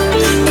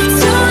 It's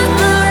you and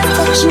my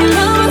reflection.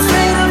 I'm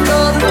afraid of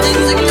all the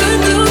things it could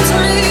do to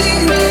me.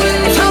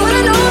 If I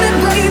would've known it,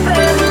 baby, I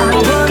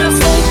would've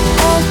stayed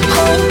at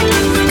home.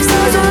 'Cause I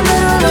was doing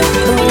better alone.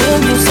 But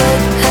when you said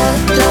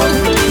hello,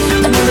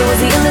 I knew it was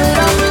the end of it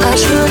all. I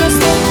should've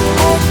stayed at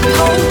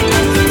home.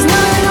 'Cause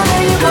now I know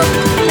where you go.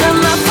 I'm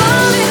not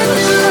falling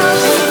in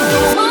love.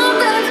 One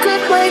that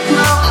could break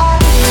my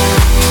heart.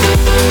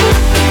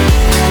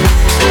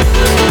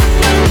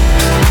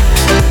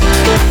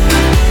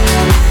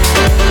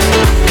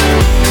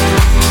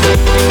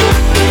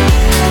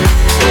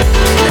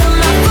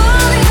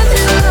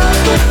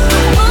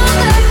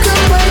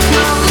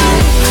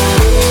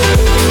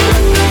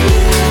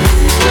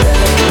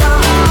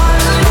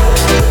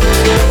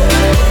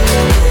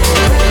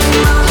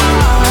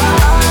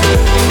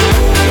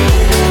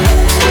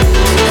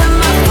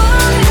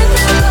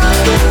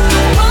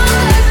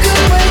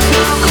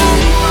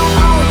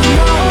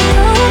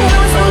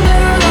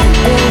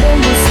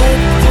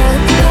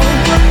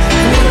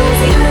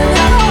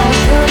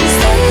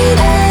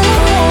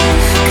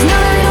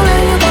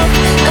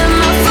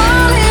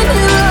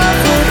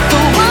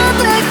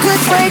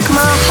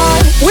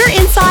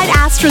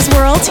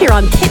 here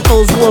on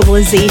Pitbull's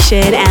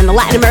Globalization, and the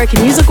Latin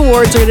American Music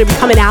Awards are going to be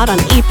coming out on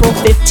April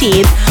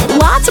 15th.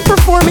 Lots of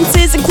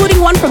performances,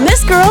 including one from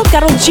this girl,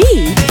 Karol G.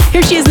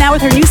 Here she is now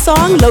with her new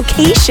song,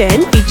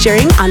 Location,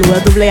 featuring Anuel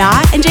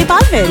AA and J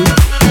Balvin.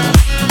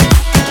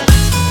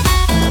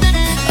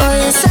 Hoy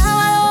es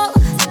sábado,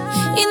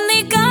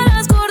 indica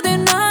las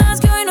coordenadas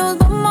que hoy nos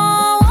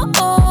vamos.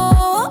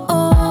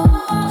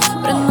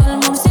 Prendo el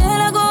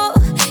murciélago,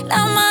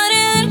 la madre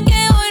del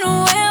que hoy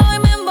no veo y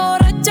me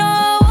emborracho.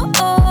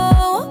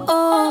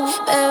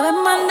 Bebé,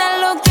 manda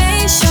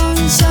location,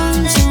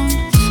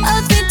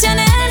 outfit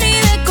Chanel y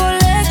de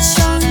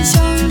collection,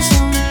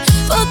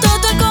 foto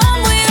tu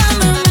combo y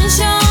dame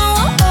mention.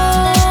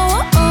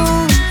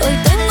 Hoy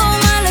tengo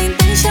mala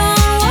intención.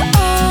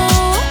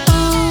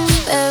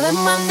 Bebé,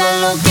 manda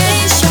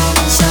location,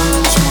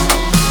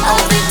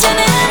 outfit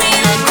Chanel y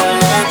de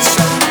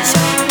collection,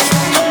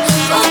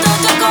 foto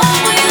tu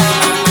combo y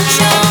dame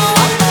mention.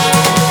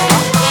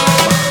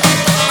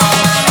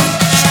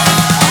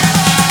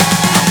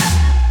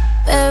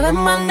 Bebé,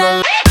 manda.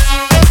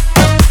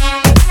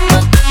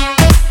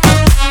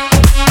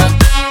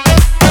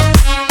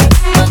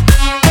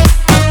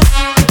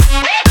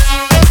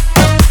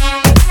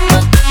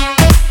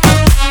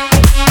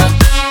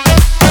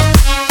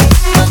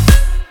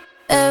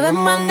 Bebé,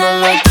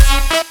 mándalo.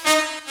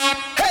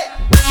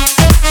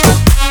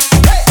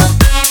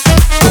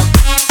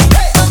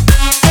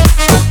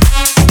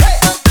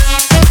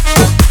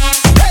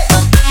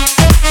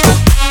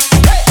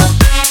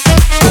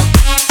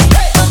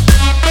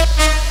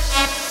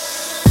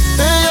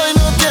 Ella hoy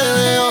no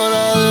tiene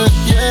hora de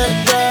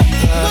llegada.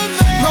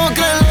 No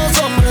creen los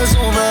hombres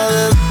una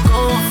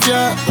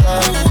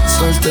desconfiada.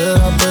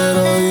 Soltera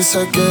pero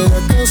dice que ella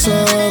es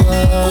casada.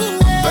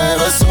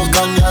 Pero eso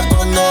cambia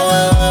cuando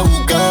bebe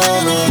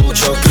bucana.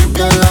 Mucho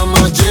creepy en la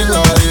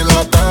mochila,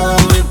 dilatada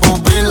mi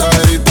pupila.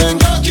 Griten,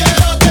 yo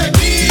quiero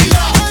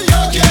tequila,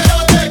 yo quiero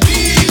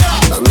tequila.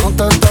 La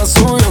nota está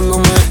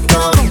subiéndome,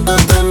 cabrón, te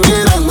estoy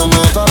mirándome.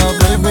 Todas las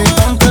baby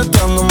están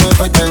testeándome,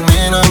 pa' y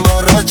termina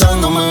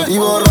emborrachándome. Y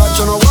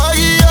borracho no voy a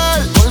guiar,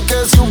 porque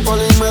si un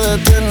poli me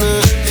detiene,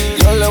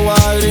 yo le voy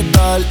a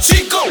gritar,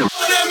 chico, me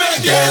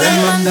Bebé,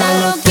 manda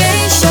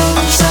location,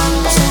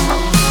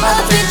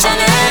 outfit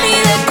Chanel y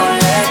de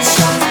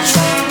collection,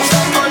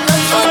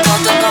 foto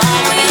tu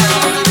combo y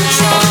dame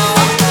mention.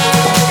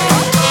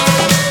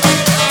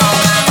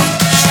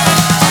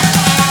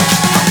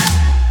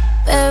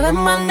 Bebé,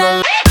 manda.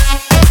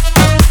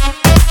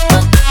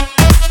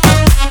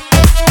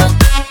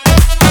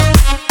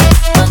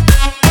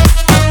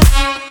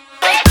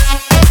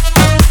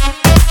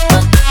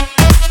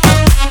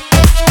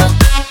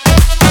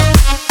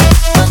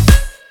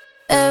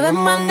 Bebé,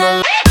 manda.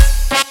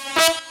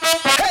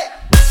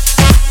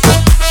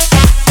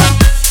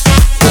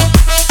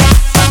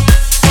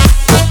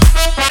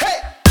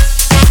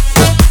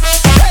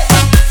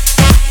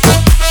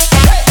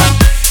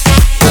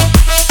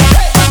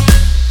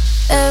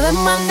 Bebé,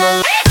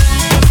 manda.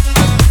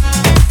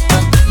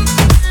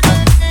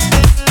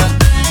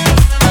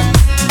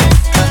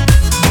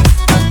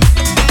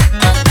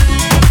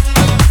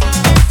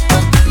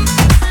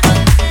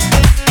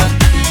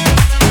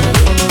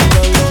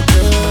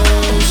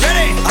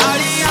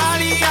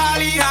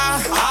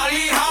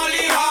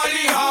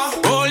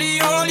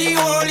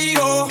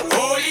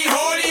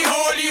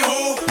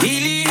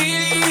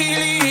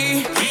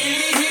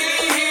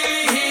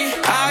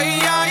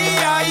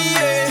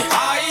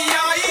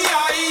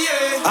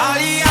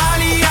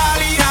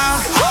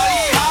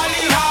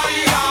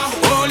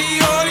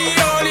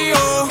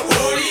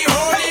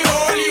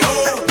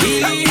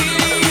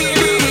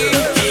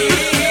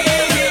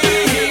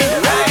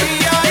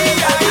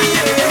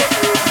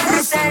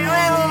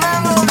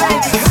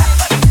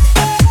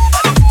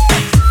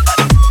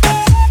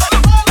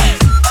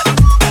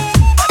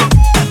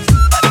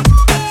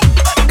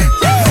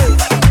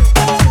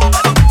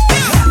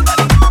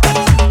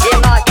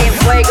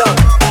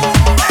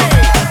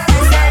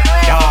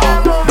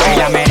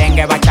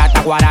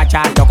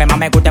 Lo que más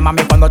me gusta,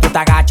 mami, cuando tú te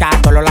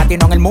agachas. Todos los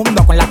latinos en el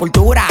mundo con la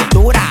cultura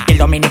dura. Y el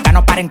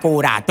dominicano para en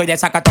cura. Estoy de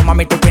sacato,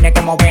 mami, tú tienes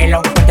que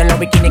moverlo. Ponte los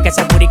bikinis que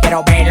ese booty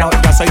quiero verlo.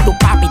 Yo soy tu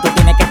papi, tú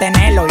tienes que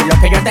tenerlo. Y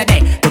lo que yo te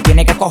dé, tú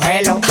tienes que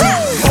cogerlo.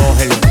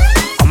 Cógelo,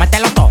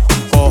 cómetelo todo,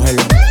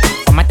 cógelo.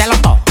 Cómetelo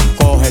todo,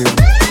 cógelo.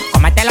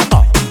 Cómetelo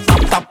todo,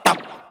 top, top, top,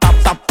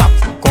 top, top, top.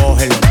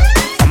 Cógelo,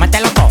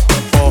 cómetelo todo,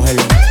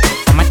 cógelo.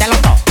 Cómetelo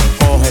todo,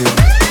 cógelo.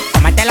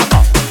 Cómetelo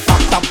todo,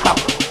 top, top, top,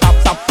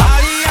 top, top, top.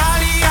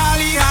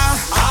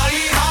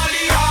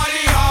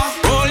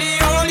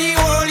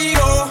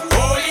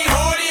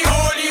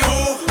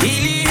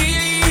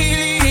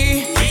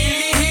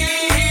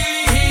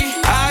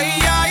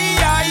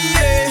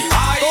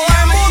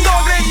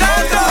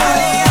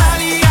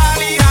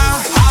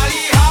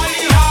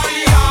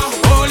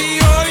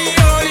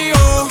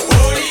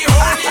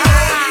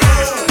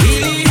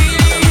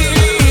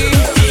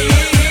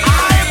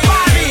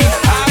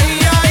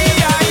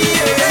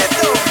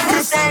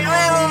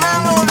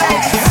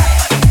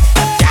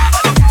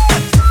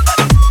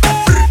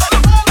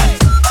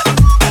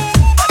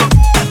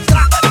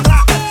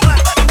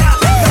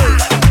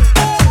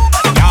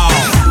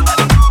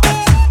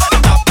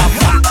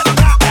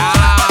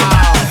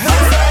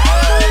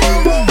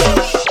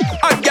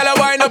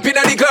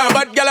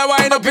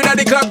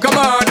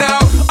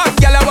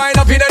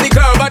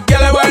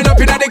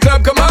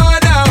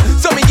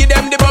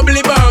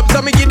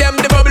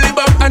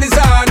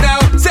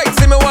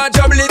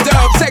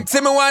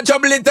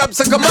 bubble it up,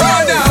 so come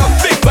on now.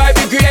 Big vibe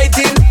you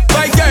creating,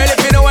 my girl,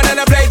 if you know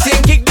another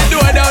plating, kick the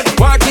door down,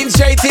 walking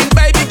straight in,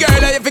 baby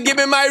girl, if you give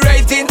me my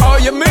rating, oh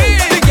you mean?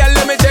 The girl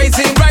let me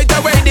chasing, right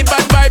away the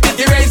bad vibe it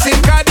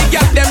erasing, cause the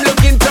girl them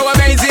looking so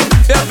amazing,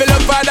 they feel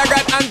up Father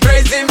God and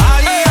praise him.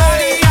 Ali,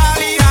 Ali,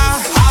 Ali,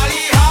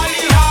 Ali,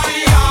 Ali,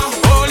 Ali,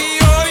 Holy,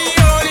 holy,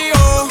 holy,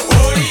 oh,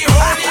 holy,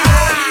 holy,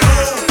 holy,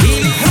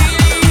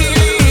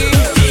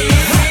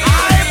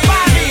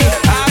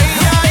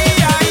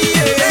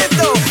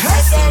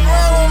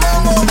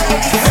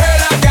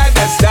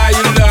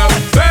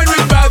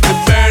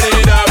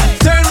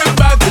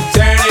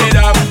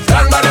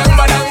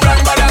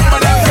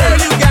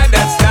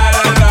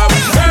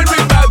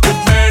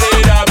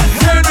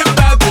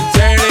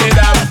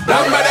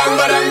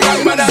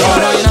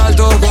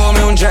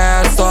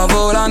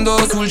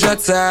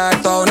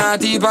 ho una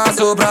tipa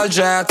sopra il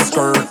jet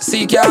skirt,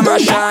 si chiama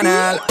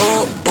Chanel.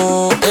 Oh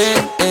oh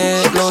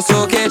lo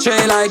so che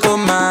ce l'hai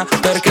con me,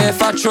 perché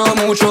faccio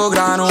mucho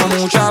grano,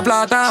 mucha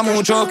plata,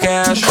 mucho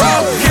cash.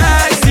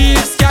 Ok, sì,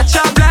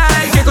 schiaccia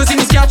play, che così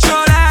mi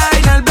schiaccio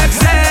lei. Nel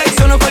backstage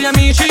sono con gli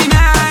amici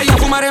miei a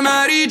fumare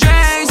Mary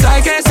Jane.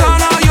 Sai che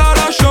sono io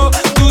lo show,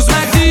 tu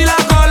smettila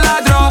con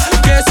la draw,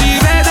 che si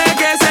vede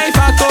che sei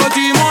fatto,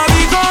 ti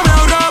muovi come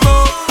un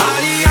robot.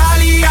 Ali,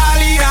 Ali,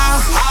 Ali,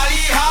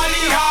 Ali,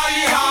 Ali, Ali,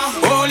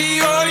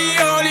 Oli, oli,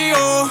 oli,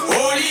 oh,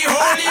 oli,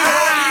 oli, oli,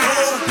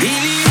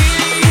 Lili,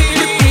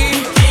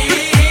 Lili,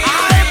 Lili,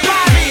 ale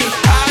papi,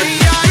 ay,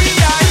 ay,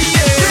 ay,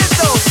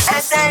 yeah.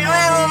 Es el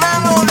nuevo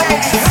Mambo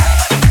Baby.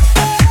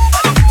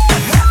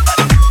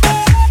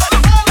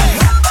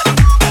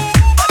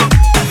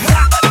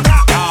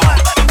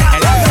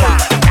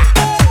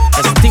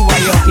 Steve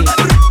Aoki,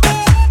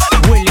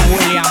 Willy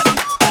William,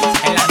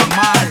 el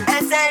animal.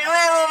 Es el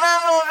nuevo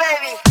Mambo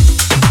Baby.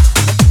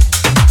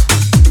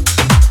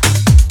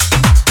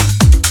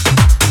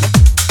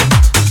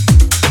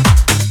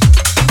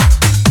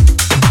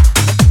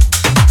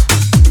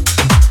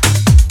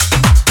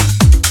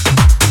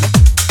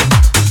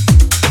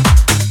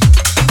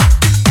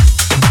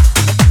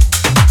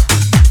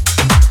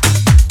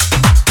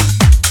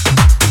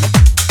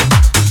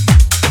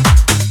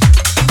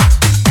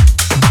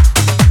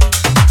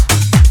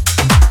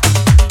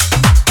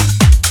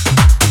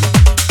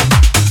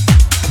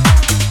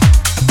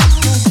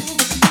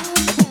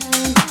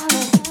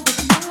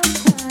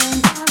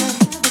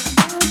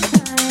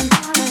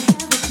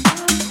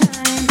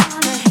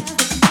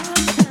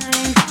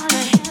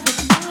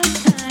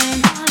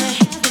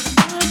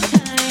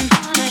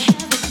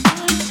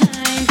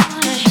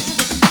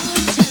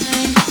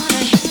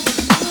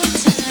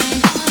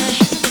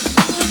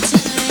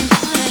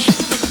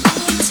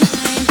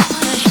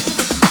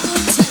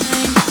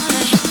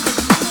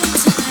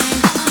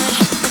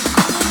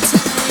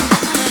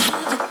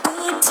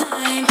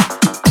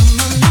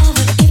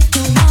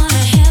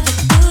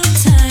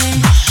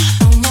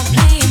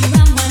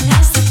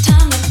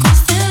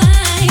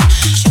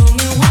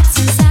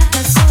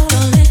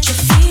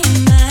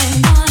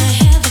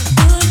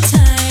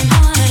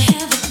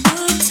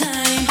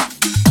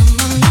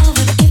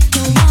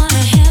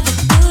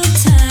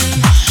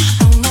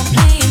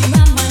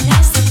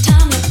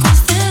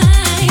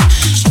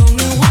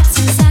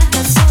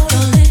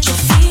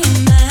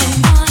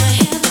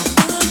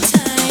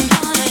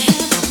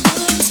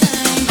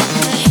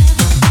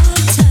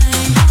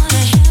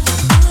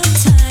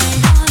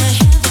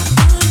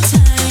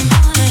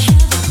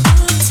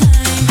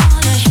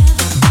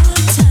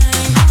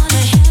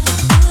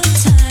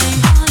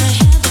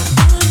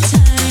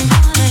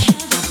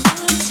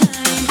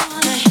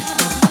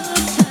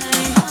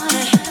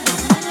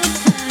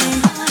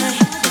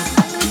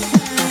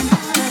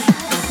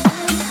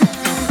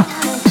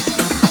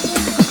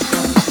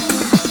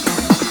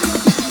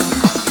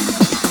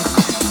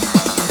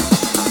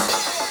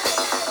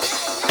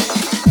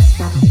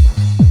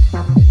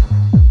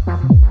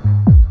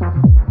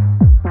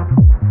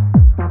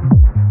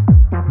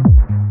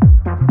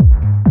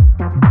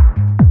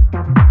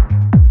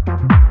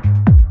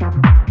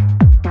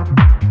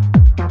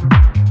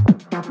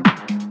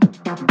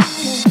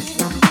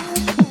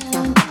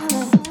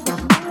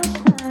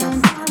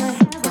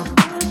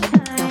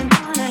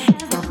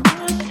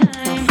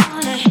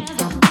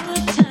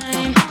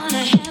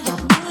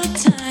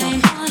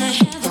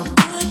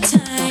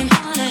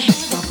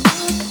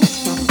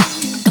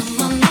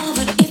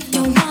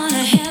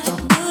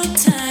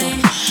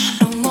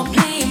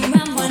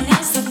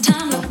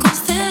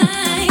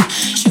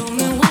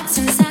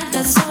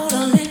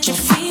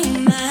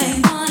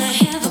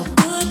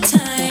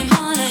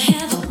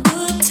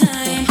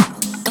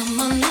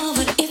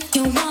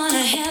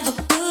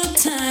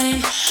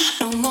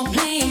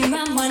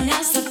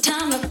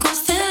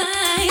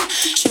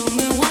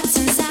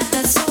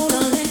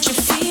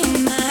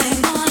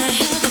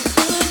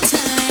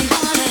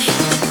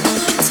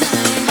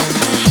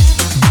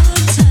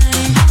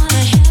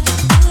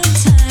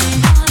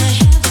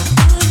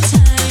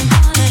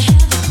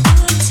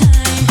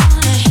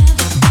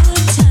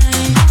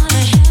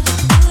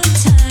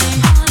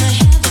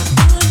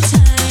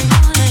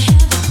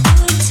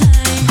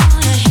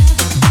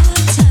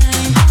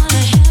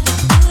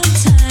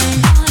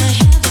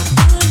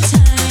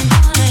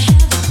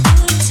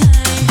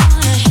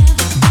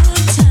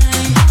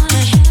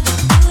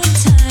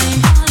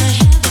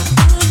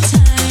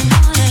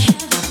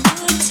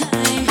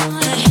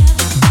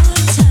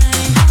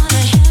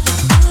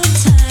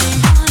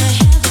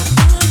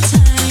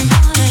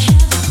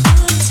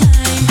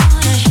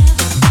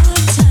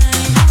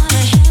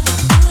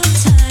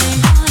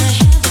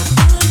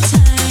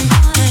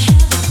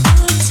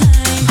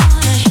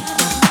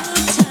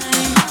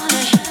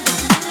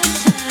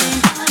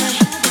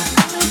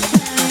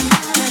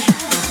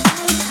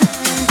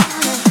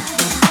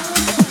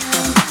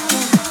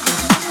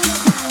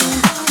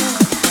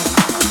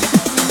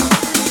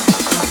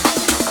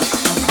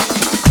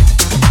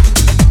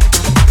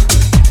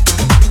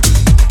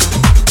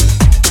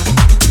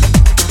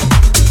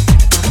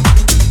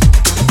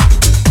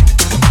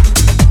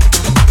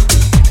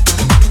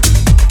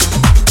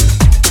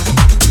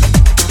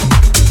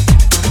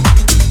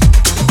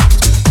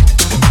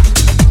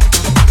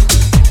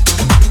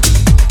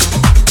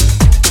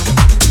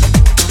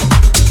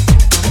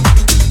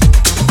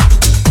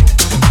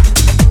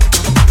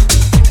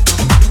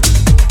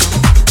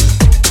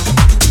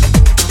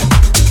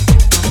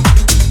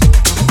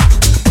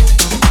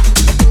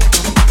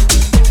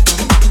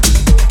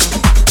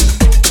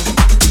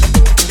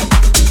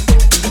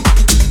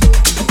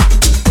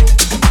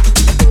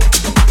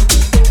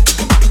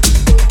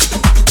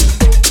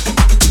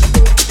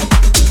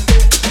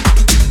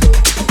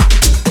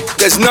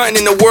 there's nothing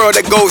in the world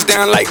that goes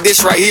down like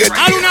this right here.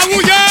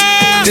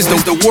 This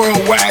is the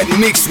worldwide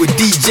mix with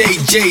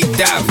DJ J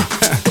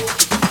Dobby.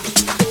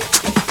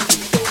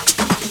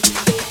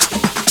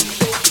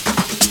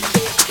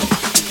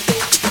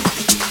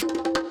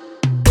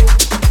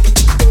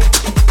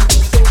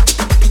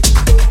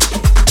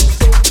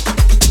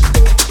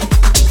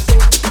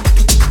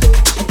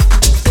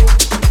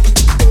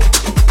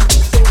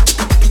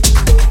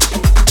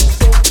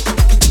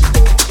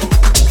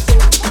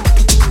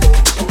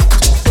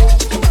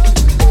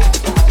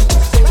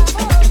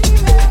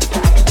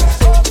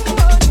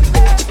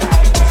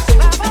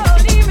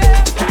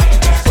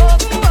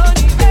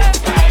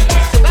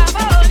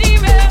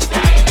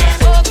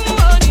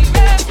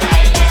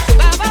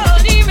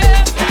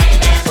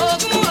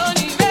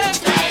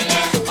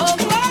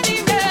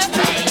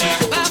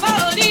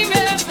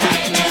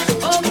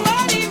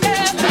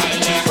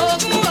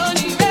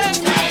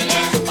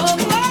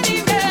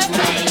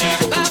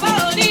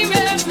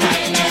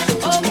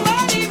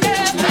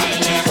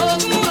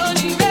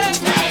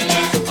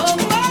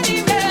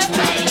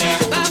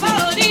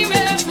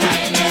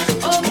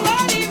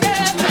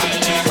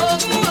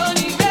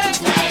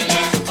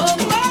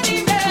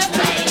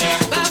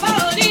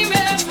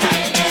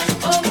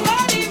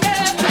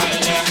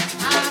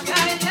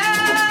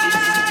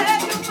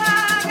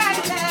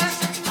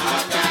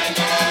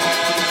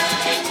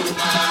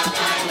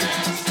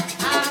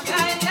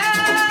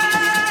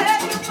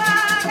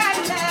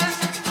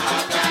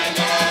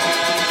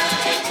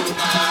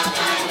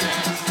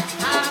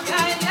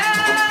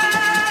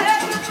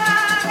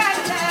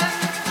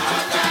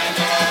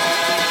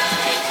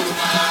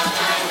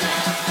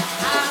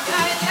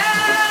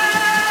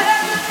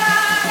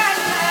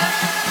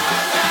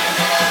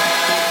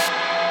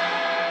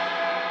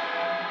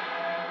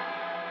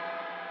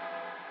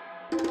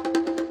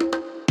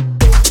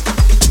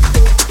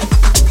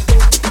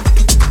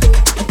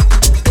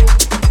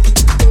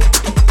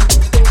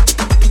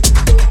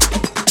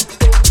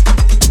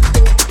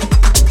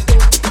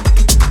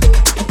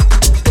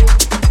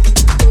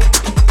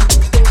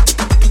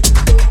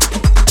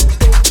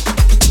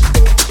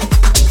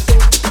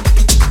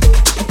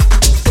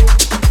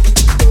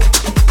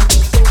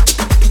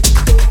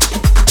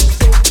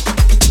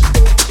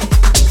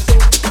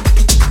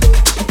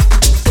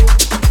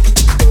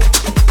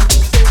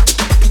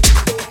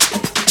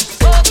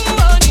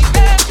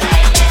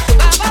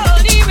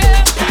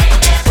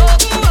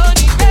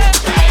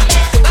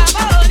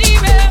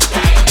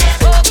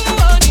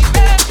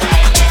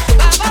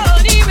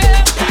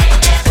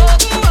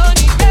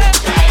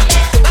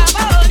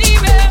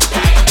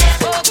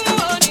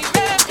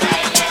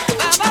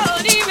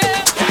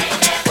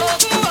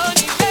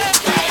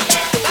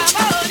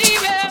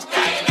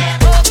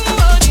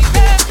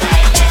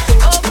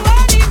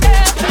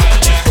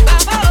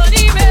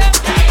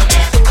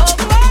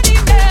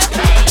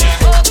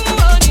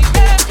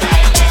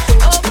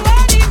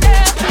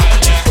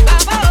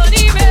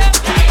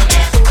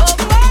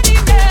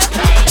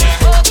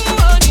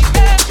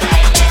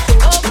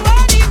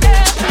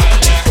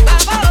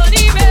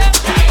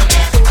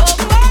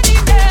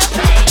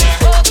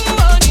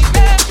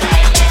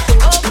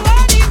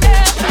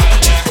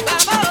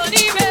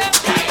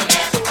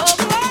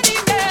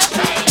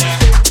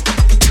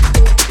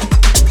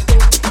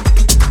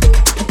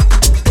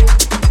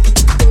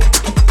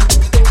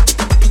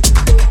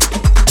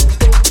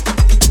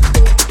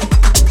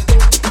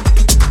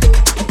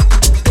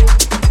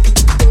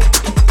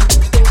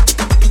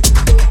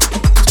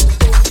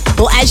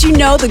 As you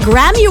know, the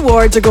Grammy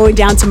Awards are going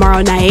down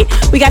tomorrow night.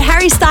 We got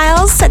Harry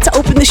Styles set to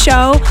open the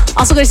show.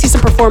 Also going to see some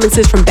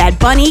performances from Bad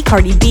Bunny,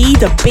 Cardi B,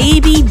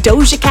 DaBaby,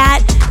 Doja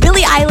Cat,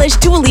 Billie Eilish,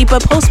 Dua Lipa,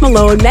 Post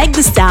Malone, Meg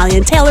Thee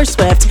Stallion, Taylor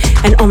Swift,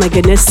 and oh my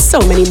goodness, so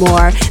many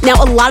more.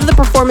 Now, a lot of the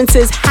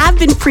performances have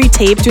been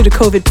pre-taped due to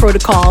COVID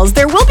protocols.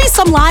 There will be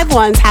some live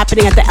ones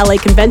happening at the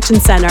LA Convention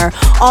Center.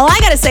 All I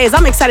gotta say is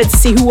I'm excited to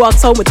see who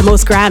walks home with the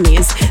most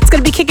Grammys. It's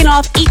gonna be kicking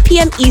off 8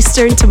 p.m.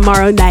 Eastern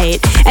tomorrow night.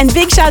 And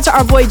big shout out to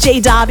our boy J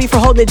Dobby for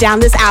holding it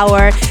down this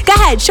hour. Go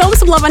ahead, show him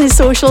some love on his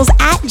socials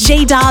at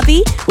J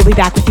Dobby. We'll be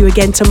back with you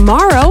again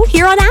tomorrow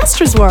here on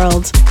Astra's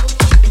World.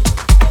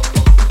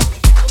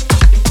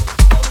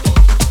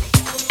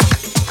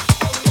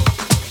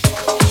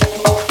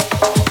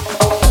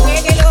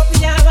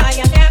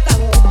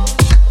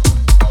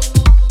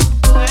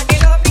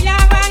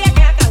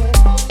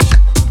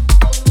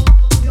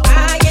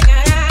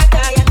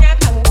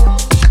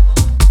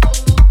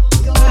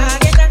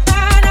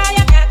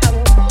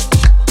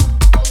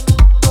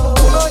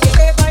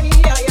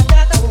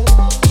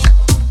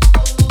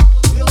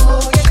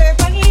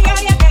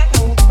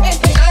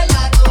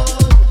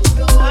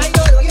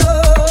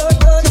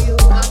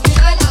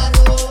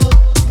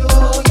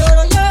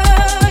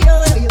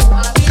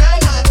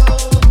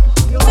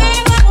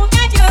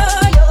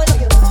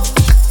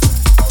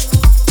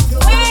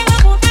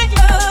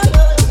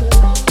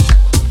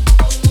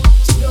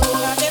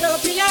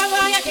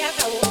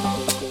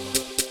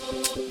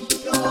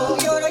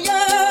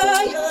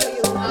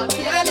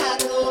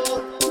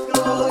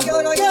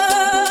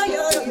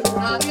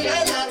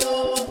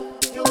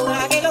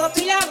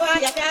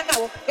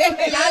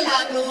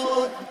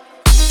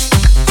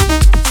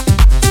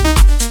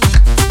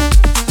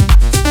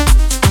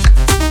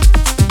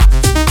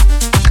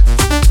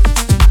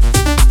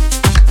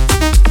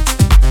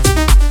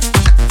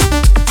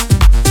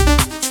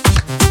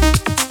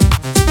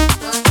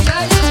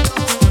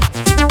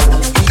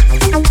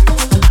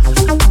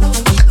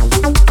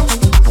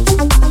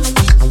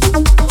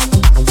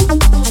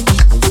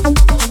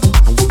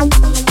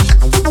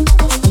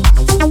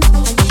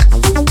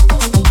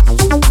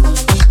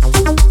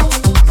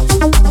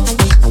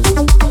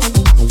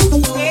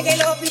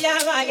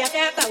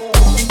 tan